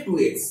 cosec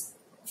 2x,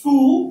 2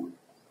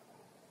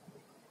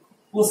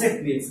 cosec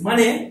 2x,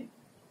 মানে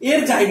এর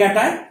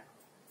জায়গাটায়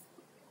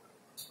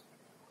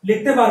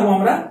লিখতে পারবো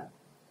আমরা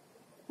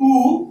 2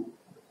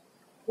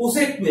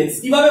 cosec 2x,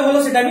 কিভাবে হলো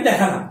সেটা আমি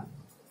দেখালাম,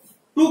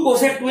 2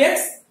 cosec 2x।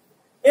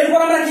 এরপর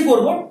আমরা কি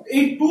করব,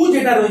 এই 2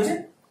 যেটা রয়েছে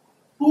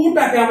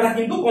 2টাকে আমরা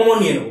কিন্তু কমন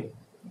নিয়ে নেব।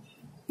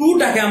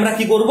 2টাকে আমরা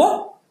কি করব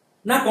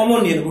না কমন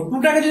নিয়ে নেব।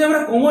 2টাকে যদি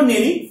আমরা কমন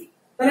নিয়ে নিই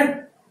তাহলে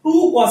 2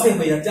 cosec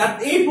হয়ে যাচ্ছে, আর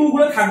এই 2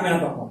 গুলো থাকবে না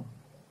তখন,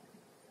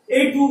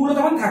 এই 2 গুলো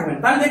তখন থাকবে না।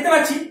 তাহলে দেখতে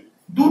পাচ্ছি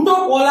দুটো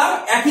কলাম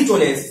একই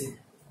চলে এসেছে।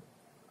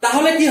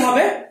 তাহলে কি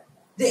হবে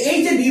যে এই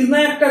যে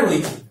নির্ণায়কটা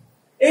রয়েছে,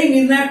 এই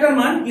নির্ণায়কটার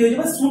মান কি হয়ে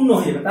যাবে, শূন্য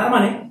হয়ে যাবে। তার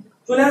মানে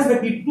চলে আসবে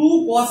কি 2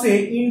 cosec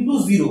ইনটু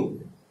 0,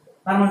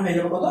 তার মানে হয়ে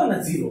যাবে কত না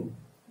 0।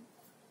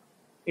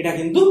 এটা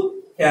কিন্তু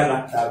খেয়াল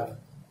রাখতে হবে।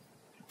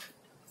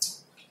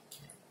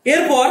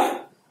 এরপর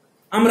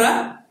আমরা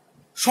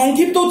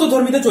সংক্ষিপ্ত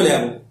উত্তরধর্মীতে চলে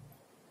যাব।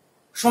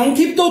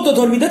 সংক্ষিপ্ত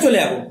উত্তরধর্মীতে চলে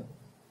যাব।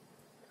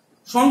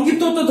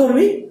 সংক্ষিপ্ত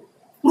উত্তরধর্মী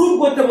প্রুফ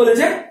করতে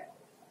বলেছে।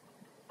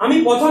 আমি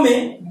প্রথমে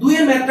 2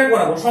 এর ম্যাথটা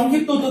করাবো।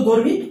 সংক্ষিপ্ত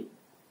উত্তরধর্মী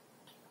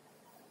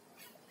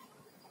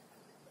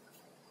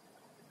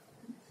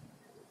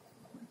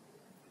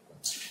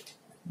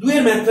 2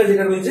 এর ম্যাথটা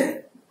যেটা রয়েছে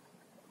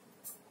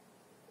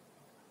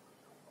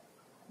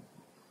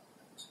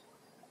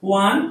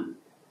 1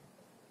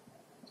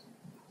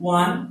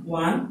 1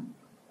 1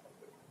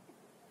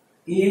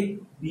 a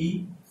b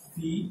c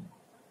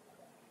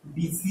b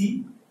c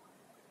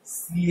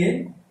c a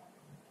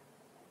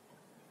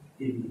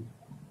a b,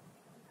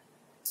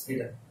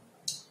 এটা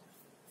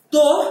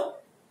তো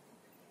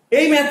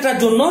এই ম্যাথটার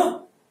জন্য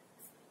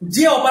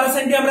যে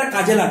অপারেশনটি আমরা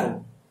কাজে লাগাবো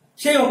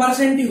সেই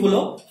অপারেশনটি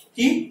হলো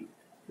কি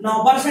না,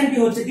 অপারেশনটি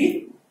হচ্ছে কি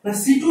না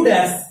c2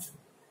 ড্যাশ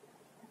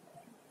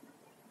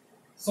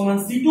সমান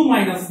c2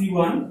 minus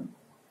c1,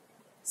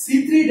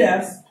 c3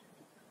 dash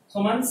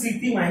সমান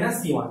c3 মাইনাস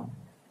c1।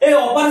 এই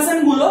অপারেশন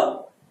গুলো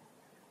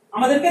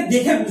আমাদেরকে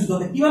দেখে বুঝতে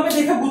হবে। কিভাবে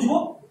দেখে বুঝবো,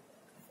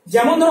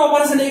 যেমন ধরো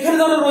অপারেশন এখানে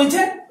ধরো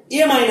রয়েছে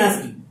a minus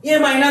b, a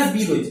minus b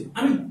রয়েছে।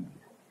 আমি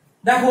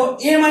দেখো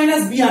a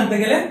মাইনাস b আনতে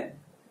গেলে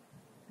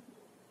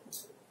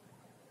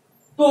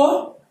তো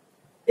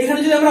এখানে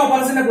যদি আমরা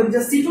অপারেশনটা করি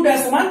যে c2 ড্যাশ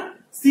সমান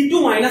c2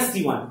 মাইনাস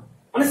c1,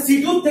 মানে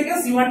c2 থেকে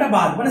c1 টা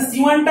বাদ, মানে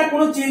c1 টা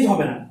কোনো চেঞ্জ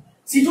হবে না।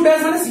 c2 ড্যাশ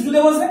মানে c2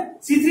 তে বসবে,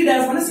 c3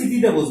 ড্যাশ মানে c3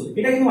 তে বসবে,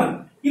 এটা কিন্তু মানে,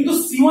 কিন্তু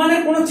c1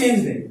 এর কোনো চেঞ্জ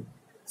নেই।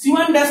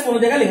 c1 ড্যাশ কোনো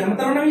জায়গায় লেখা না,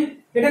 তার মানে আমি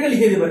এটাকে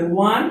লিখে দিতে পারি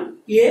 1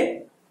 a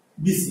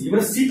b c।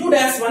 এবারে c2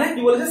 ড্যাশ মানে কি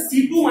বলেছে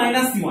c2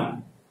 মাইনাস c1,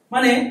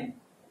 মানে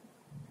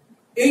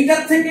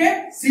এইটার থেকে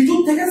c2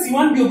 থেকে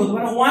c1 বিয়োগ করতে,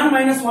 মানে 1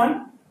 মাইনাস 1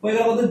 হয়ে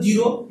গেল কত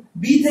 0,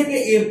 b থেকে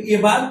a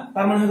বাদ,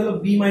 তার মানে হয়ে গেল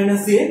b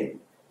মাইনাস a।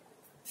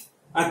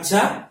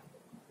 আচ্ছা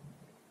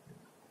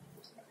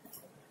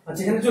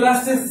আচ্ছা, এখানে চলে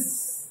আসছে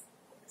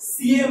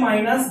ca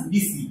minus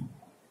bc,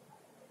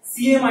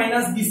 ca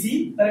minus bc,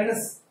 তাহলে এটা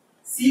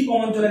c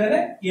কমন চলে গেলে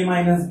a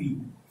minus b,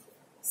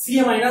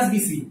 ca minus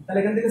bc, তাহলে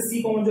এখান থেকে c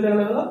কমন চলে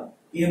গেল হলো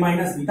a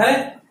মাইনাস b। তাহলে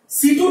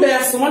c2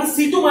 ড্যাশ সমান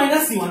c2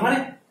 মাইনাস c1, মানে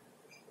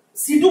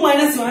c2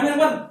 মাইনাস c1। আমি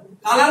একবার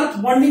কালার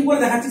বন্ডিং করে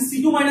দেখাচ্ছি।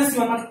 c2 মাইনাস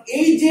c1 মানে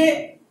এই যে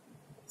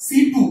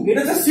c2, এটা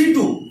হচ্ছে c2,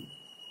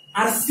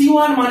 আর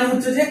c1 মানে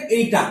হচ্ছে যে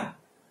এইটা,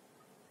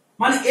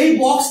 মানে এই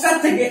বক্সটার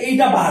থেকে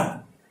এইটা বাদ,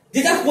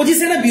 যেটা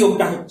পজিশনে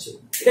বিয়োগটা হচ্ছে,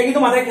 এটা কিন্তু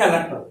মাথায় খেয়াল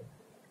রাখতে হবে।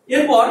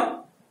 এরপর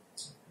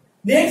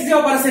নেক্সট যে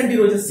অপারেশনটি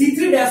রয়েছে c3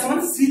 ড্যাশ সমান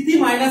c3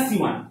 minus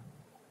c1,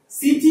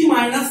 c3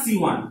 minus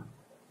c1।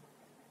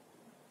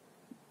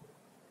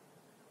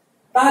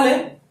 তাহলে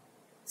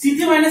c3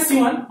 মাইনাস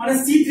c1 মানে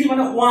c3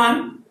 মানে 1,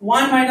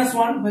 1 মাইনাস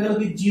 1 হয়ে গেল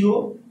কি 0,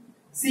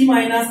 c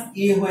মাইনাস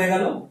a হয়ে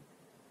গেল।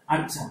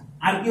 আচ্ছা,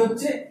 আর কি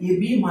হচ্ছে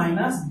ab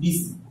minus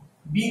bc,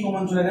 b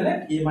common চলে গেলে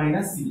a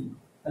মাইনাস c,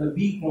 তাহলে b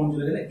কমন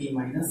চলে গেলে a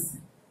মাইনাস c।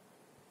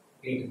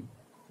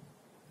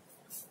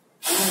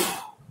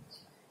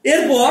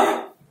 এরপর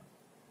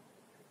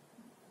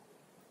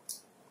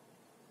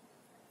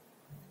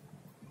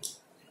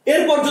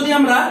এরপর যদি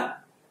আমরা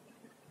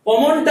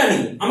কমনটা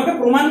নিই, আমাকে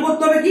প্রমাণ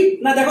করতে হবে কি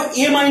না, দেখো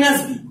a minus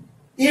b,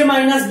 a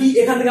minus b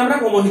এখান থেকে আমরা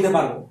কমন নিতে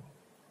পারবো।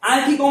 আর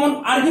কি কমন,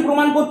 আর কি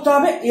প্রমাণ করতে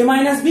হবে, a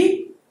minus b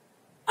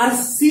R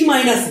c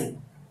minus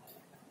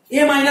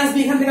a minus b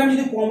এখান থেকে আমি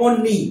যদি কমন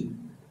নিই,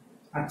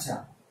 আচ্ছা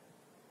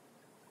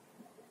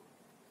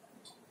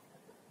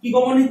কি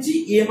কমন নিচ্ছি,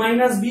 a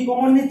মাইনাস b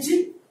কমন নিচ্ছি,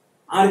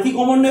 আর কি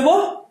কমন নেব,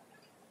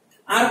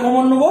 আর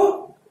কমন নেব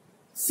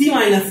c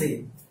মাইনাস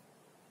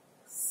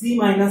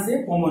a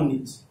কমন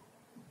নিচ্ছি।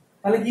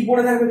 তাহলে কি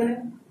পড়ে থাকবে এখানে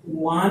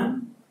 1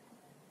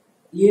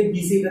 a b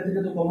c, এটা থেকে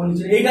তো কমন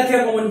নিচ্ছে, এইটা থেকে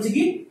কমন নিচ্ছে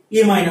কি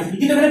a মাইনাস b,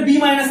 কিন্তু এখানে b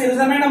মাইনাস a,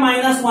 তার মানে এটা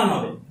মাইনাস 1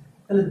 হবে।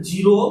 তাহলে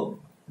 0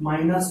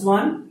 minus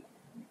 1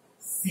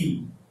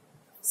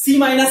 c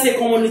minus a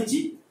common নিচ্ছি,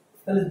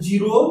 তাহলে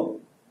 0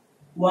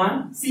 1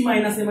 c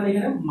মাইনাস a মানে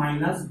এখানে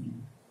মাইনাস b,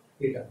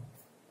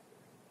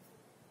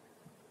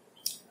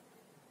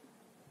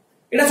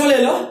 এটা চলে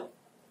এলো।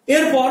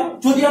 এরপর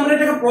যদি আমরা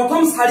এটাকে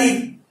প্রথম সারির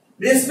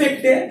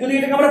রেসপেক্টে যদি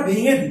এটাকে আমরা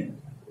ভেঙে দিই,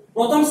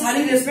 প্রথম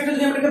সারির রেসপেক্টে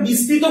যদি আমরা এটাকে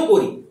বিস্তৃত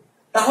করি,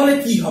 তাহলে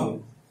কি হবে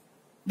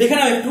দেখে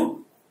নাও একটু।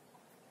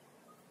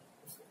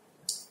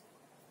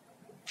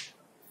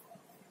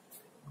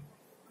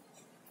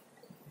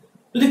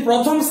 যদি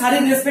প্রথম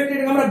সারির রেসপেক্টে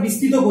এটাকে আমরা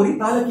বিস্তৃত করি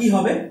তাহলে কি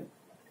হবে,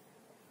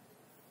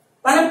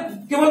 তাহলে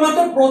কেবলমাত্র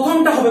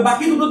প্রথমটা হবে,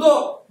 বাকি দুটো তো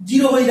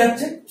 0 হয়ে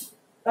যাচ্ছে।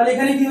 তাহলে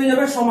এখানে কি হয়ে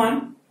যাবে সমান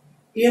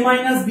a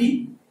minus B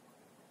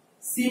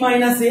C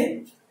minus এ।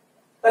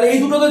 তাহলে এই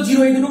দুটো তো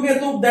জিরো, এই দুটোকে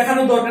তো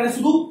দেখানোর দরকার নেই,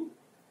 শুধু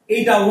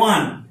এইটা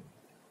 1,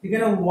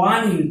 এখানে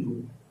 1 ইনটু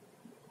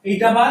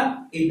এইটা বাদ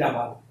এইটা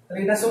বাদ, তাহলে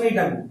এটার সঙ্গে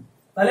এইটা গুণ,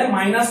 তাহলে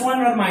 -1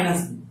 আর -b,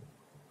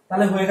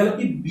 তাহলে হয়ে গেল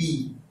কি b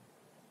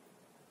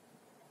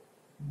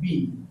b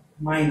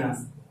মাইনাস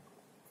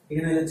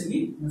এখানে হয়ে যাচ্ছে কি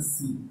c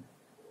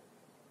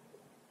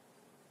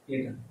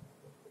এটা।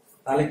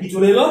 তাহলে কি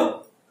চলে এলো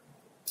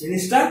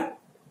জিনিসটা,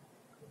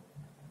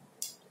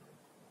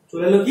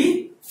 চলে এলো কি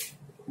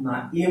না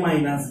a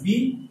minus b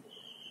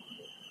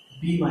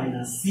b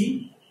minus c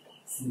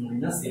c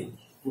minus a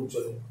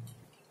চলে এলো।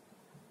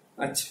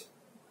 আচ্ছা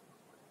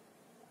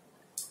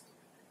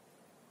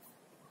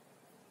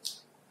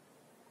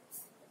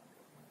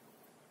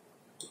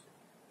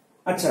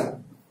আচ্ছা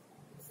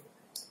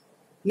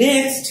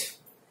নেক্সট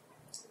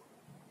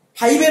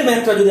 5 এর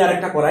ম্যাথটা যদি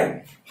আরেকটা করাই,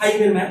 5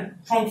 এর ম্যাথ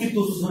সংক্ষিপ্ত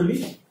ধরবি,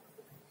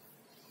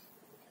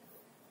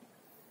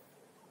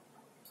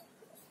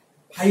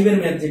 5 এর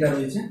ম্যাথ যেটা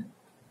রয়েছে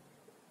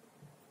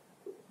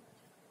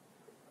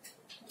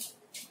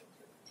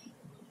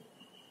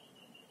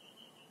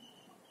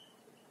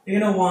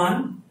এখানে 1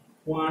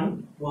 1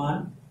 1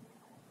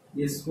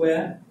 a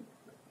square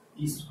b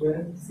square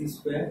c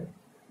square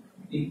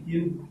a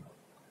cube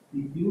b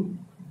cube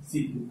c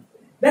cube.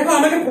 দেখো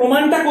আমাকে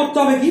প্রমাণটা করতে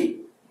হবে, কি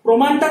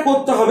প্রমাণটা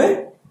করতে হবে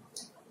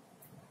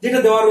যেটা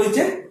দেওয়া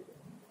রয়েছে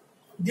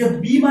যে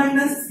b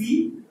minus c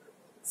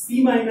c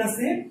minus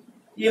a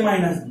a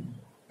minus b,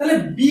 তাহলে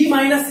b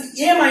minus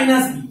a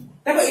minus b,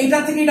 দেখো এটা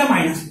থেকে এটা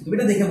মাইনাস করতে হবে,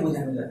 এটা দেখে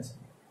বোঝানো যাচ্ছে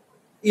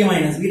a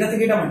মাইনাস b, এটা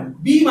থেকে এটা মাইনাস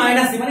b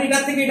মাইনাস c, মানে এটা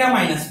থেকে এটা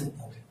মাইনাস করতে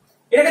হবে,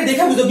 এটাকে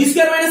দেখে বুঝো b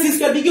square minus c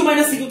square b cube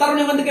minus c cube, তার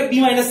মানে এখান থেকে b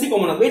মাইনাস c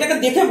কমন হবে, এটাকে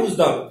দেখে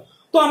বুঝতে হবে।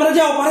 তো আমরা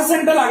যে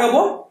অপারেশনটা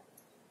লাগাবো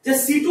যে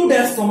c2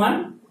 ড্যাশ সমান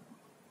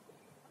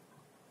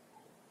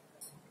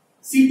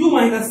c2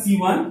 মাইনাস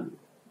c1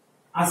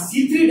 আর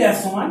c3 ড্যাশ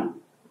সমান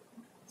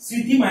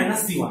c3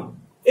 মাইনাস c1,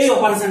 এই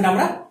অপারেশনটা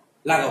আমরা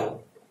লাগাবো।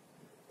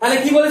 তাহলে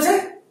কি বলেছে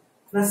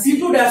না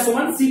c2 ড্যাশ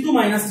সমান c2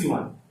 minus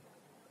c1,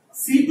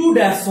 c2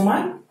 dash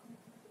সমান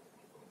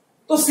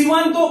তো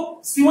c1 তো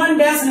c1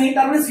 ড্যাশ নেই,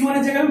 তার মানে c1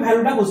 এর জায়গায় আমি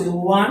ভ্যালুটা বসিয়ে দেব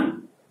 1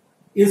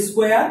 a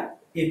স্কয়ার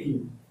a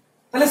কিউব,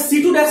 তাহলে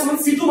c2 ড্যাশ সমান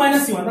c2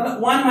 মাইনাস c1, তাহলে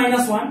 1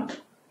 মাইনাস 1,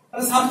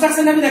 তাহলে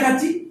সাবট্রাকশন আমি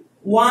দেখাচ্ছি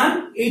 1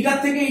 এইটার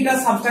থেকে এইটা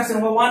সাবট্রাকশন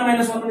হবে 1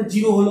 মাইনাস 1 মানে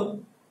 0 হলো।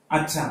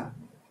 আচ্ছা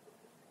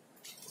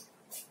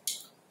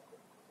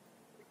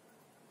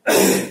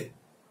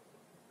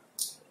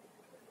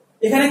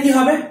এখানে কি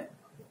হবে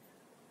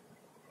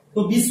তো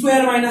b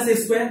square minus a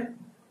square,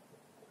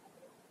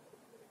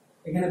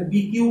 এখানে b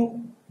cube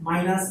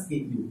minus a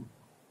cube,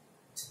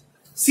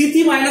 c3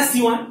 minus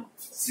c1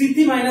 c3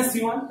 minus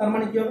c1, তার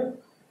মানে কি হবে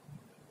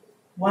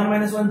 1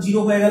 মাইনাস 1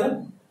 0 হয়ে গেল,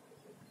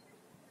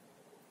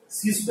 c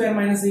square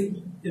minus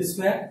a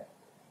square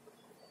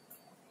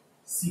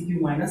c cube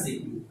minus a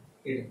cube.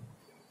 এটা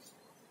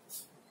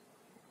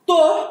তো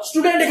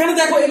স্টুডেন্ট এখানে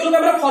দেখো এগুলোকে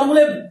আমরা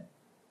ফর্মুলা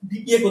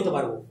ইয়ে করতে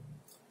পারবো,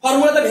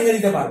 ফর্মুলাতে ভেঙে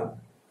দিতে পারবো।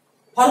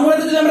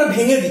 ফর্মুলাতে যদি আমরা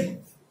ভেঙে দিই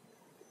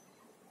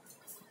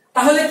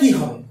তাহলে কি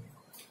হবে,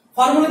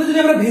 ফর্মুলাতে যদি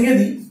আমরা ভেঙে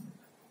দিই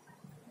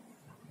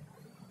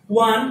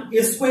 1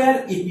 a স্কয়ার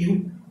a কিউব,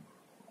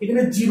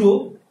 এখানে 0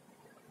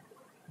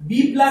 b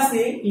plus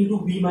a into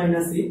b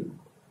minus a,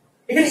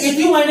 এখানে a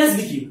cube minus b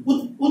cube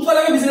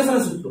উৎপাদক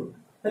বিশ্লেষণের সূত্র,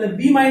 তাহলে b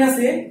minus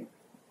a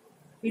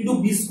into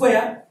b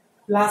square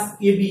plus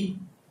ab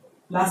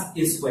plus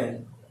a square,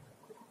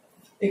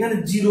 এখানে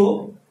 0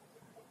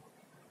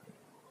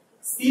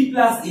 c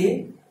plus a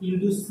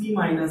into c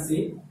minus a,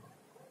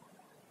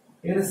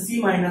 এখানে c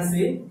minus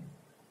a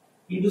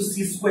into c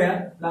square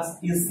plus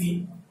ac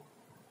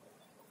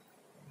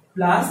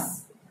plus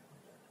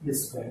a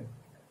square.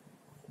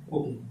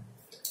 ওকে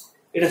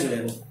এটা চলে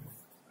গেল।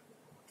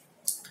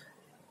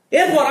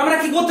 এরপর আমরা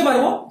কি করতে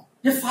পারবো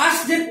যে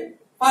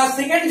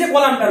সেকেন্ড যে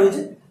কলামটা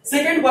রয়েছে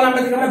সেকেন্ড কলামটা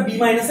থেকে আমরা b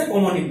মাইনাস এ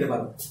কমন নিতে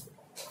পারবো।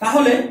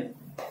 তাহলে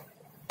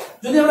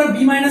যদি আমরা b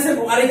মাইনাস এ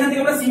আর এখান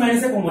থেকে আমরা c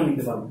মাইনাস এ কমন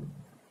নিতে পারবো,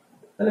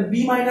 তাহলে b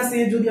মাইনাস এ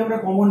যদি আমরা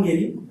কমন নিয়ে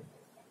নিই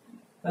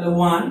তাহলে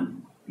 1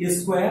 a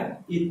square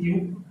a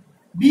cube,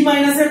 b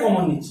minus a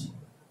common নিচ্ছি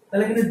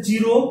তাহলে এখানে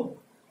 0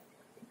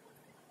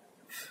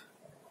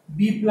 b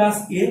প্লাস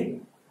a,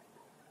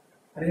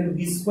 আর এখানে b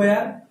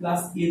square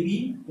plus ab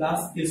plus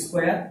a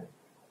square,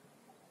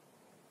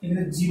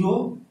 এখানে 0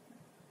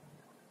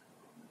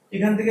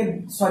 এখান থেকে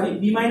sorry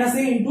b minus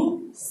a into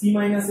c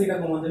minus a, এটা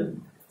কমন দেবে,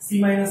 c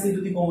মাইনাস a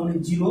যদি কমন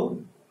হয় 0,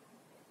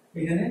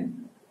 এখানে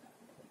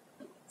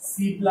c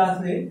plus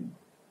a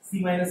c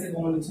minus a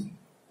common হচ্ছে,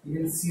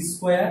 এখানে c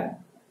square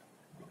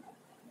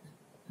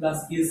plus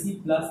ac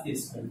plus a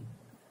square.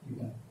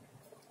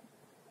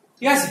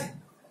 ঠিক আছে,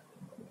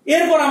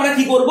 এরপর আমরা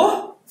কি করব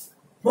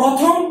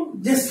প্রথম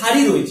যে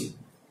সারি রয়েছে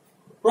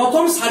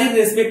প্রথম সারির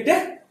রেসপেক্টে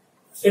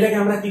এটাকে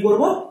আমরা কি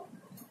করব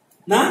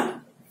না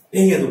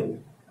ভেঙে দেবো।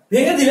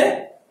 ভেঙে দিলে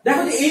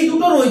দেখো যে এই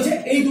দুটো রয়েছে,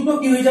 এই দুটো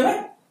কি হয়ে যাবে,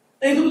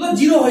 এই দুটো তো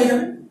 0 হয়ে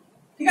যাবে।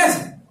 ঠিক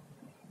আছে,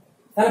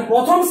 তাহলে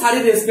প্রথম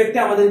সারির রেসপেক্টে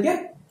আমাদেরকে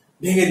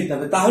ভেঙে দিতে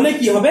হবে, তাহলে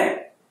কি হবে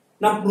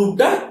না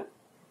প্রুফটা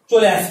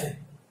চলে আসবে।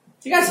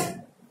 ঠিক আছে,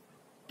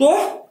 তো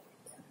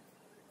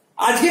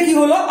আজকে কি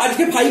হলো,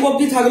 আজকে 5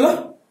 অবধি থাকলো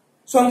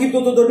সংক্ষিপ্ত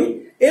উত্তরধ্বনি।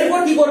 এরপর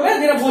কি করবে,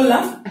 যেটা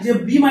বললাম যে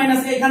বি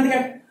মাইনাস এ, এখান থেকে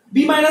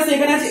বি মাইনাস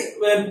এখানে আছে,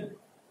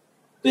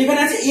 তো এখানে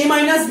আছে এ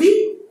মাইনাস বি,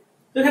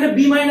 তো এখানে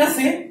বি মাইনাস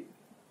এ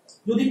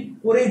যদি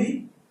করে দিই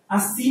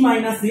আর সি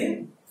মাইনাস এ,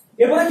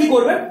 এরপরে কি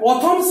করবে,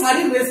 প্রথম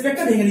সারির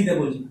রেসপেক্টটা ভেঙে দিতে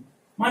বলছি,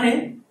 মানে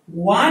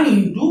 1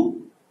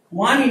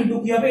 ইন্টু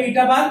কি হবে,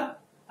 এইটা বাদ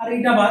আর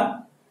এইটা বাদ,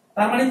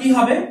 তার মানে কি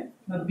হবে,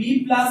 B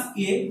plus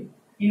A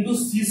into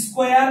C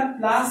square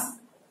plus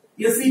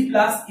AC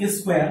plus A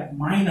square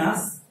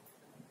minus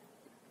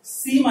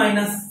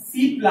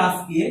C plus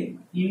A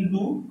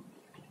into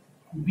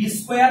B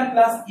square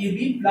plus A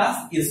B plus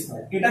A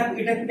square. এটা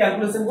একটু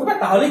ক্যালকুলেশন করবে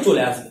তাহলেই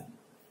চলে আসবে।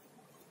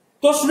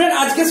 তো স্টুডেন্ট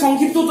আজকে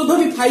সংক্ষিপ্ত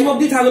উত্তরধ্বনি 5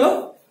 অবধি থাকলো।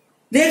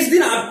 নেক্সট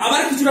দিন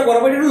আবার কিছুটা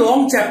করাবো, এটা লং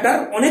চ্যাপ্টার,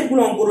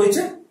 অনেকগুলো অঙ্ক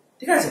রয়েছে।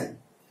 ঠিক আছে,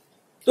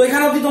 তো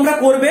এখানে অবধি তোমরা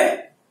করবে।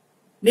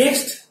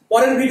 নেক্সট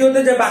পরের ভিডিওতে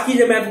যে বাকি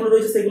যে ম্যাথগুলো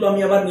রয়েছে সেগুলো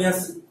আমি আবার নিয়ে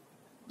আসছি।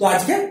 তো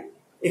আজকে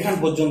এখান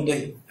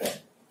পর্যন্তই।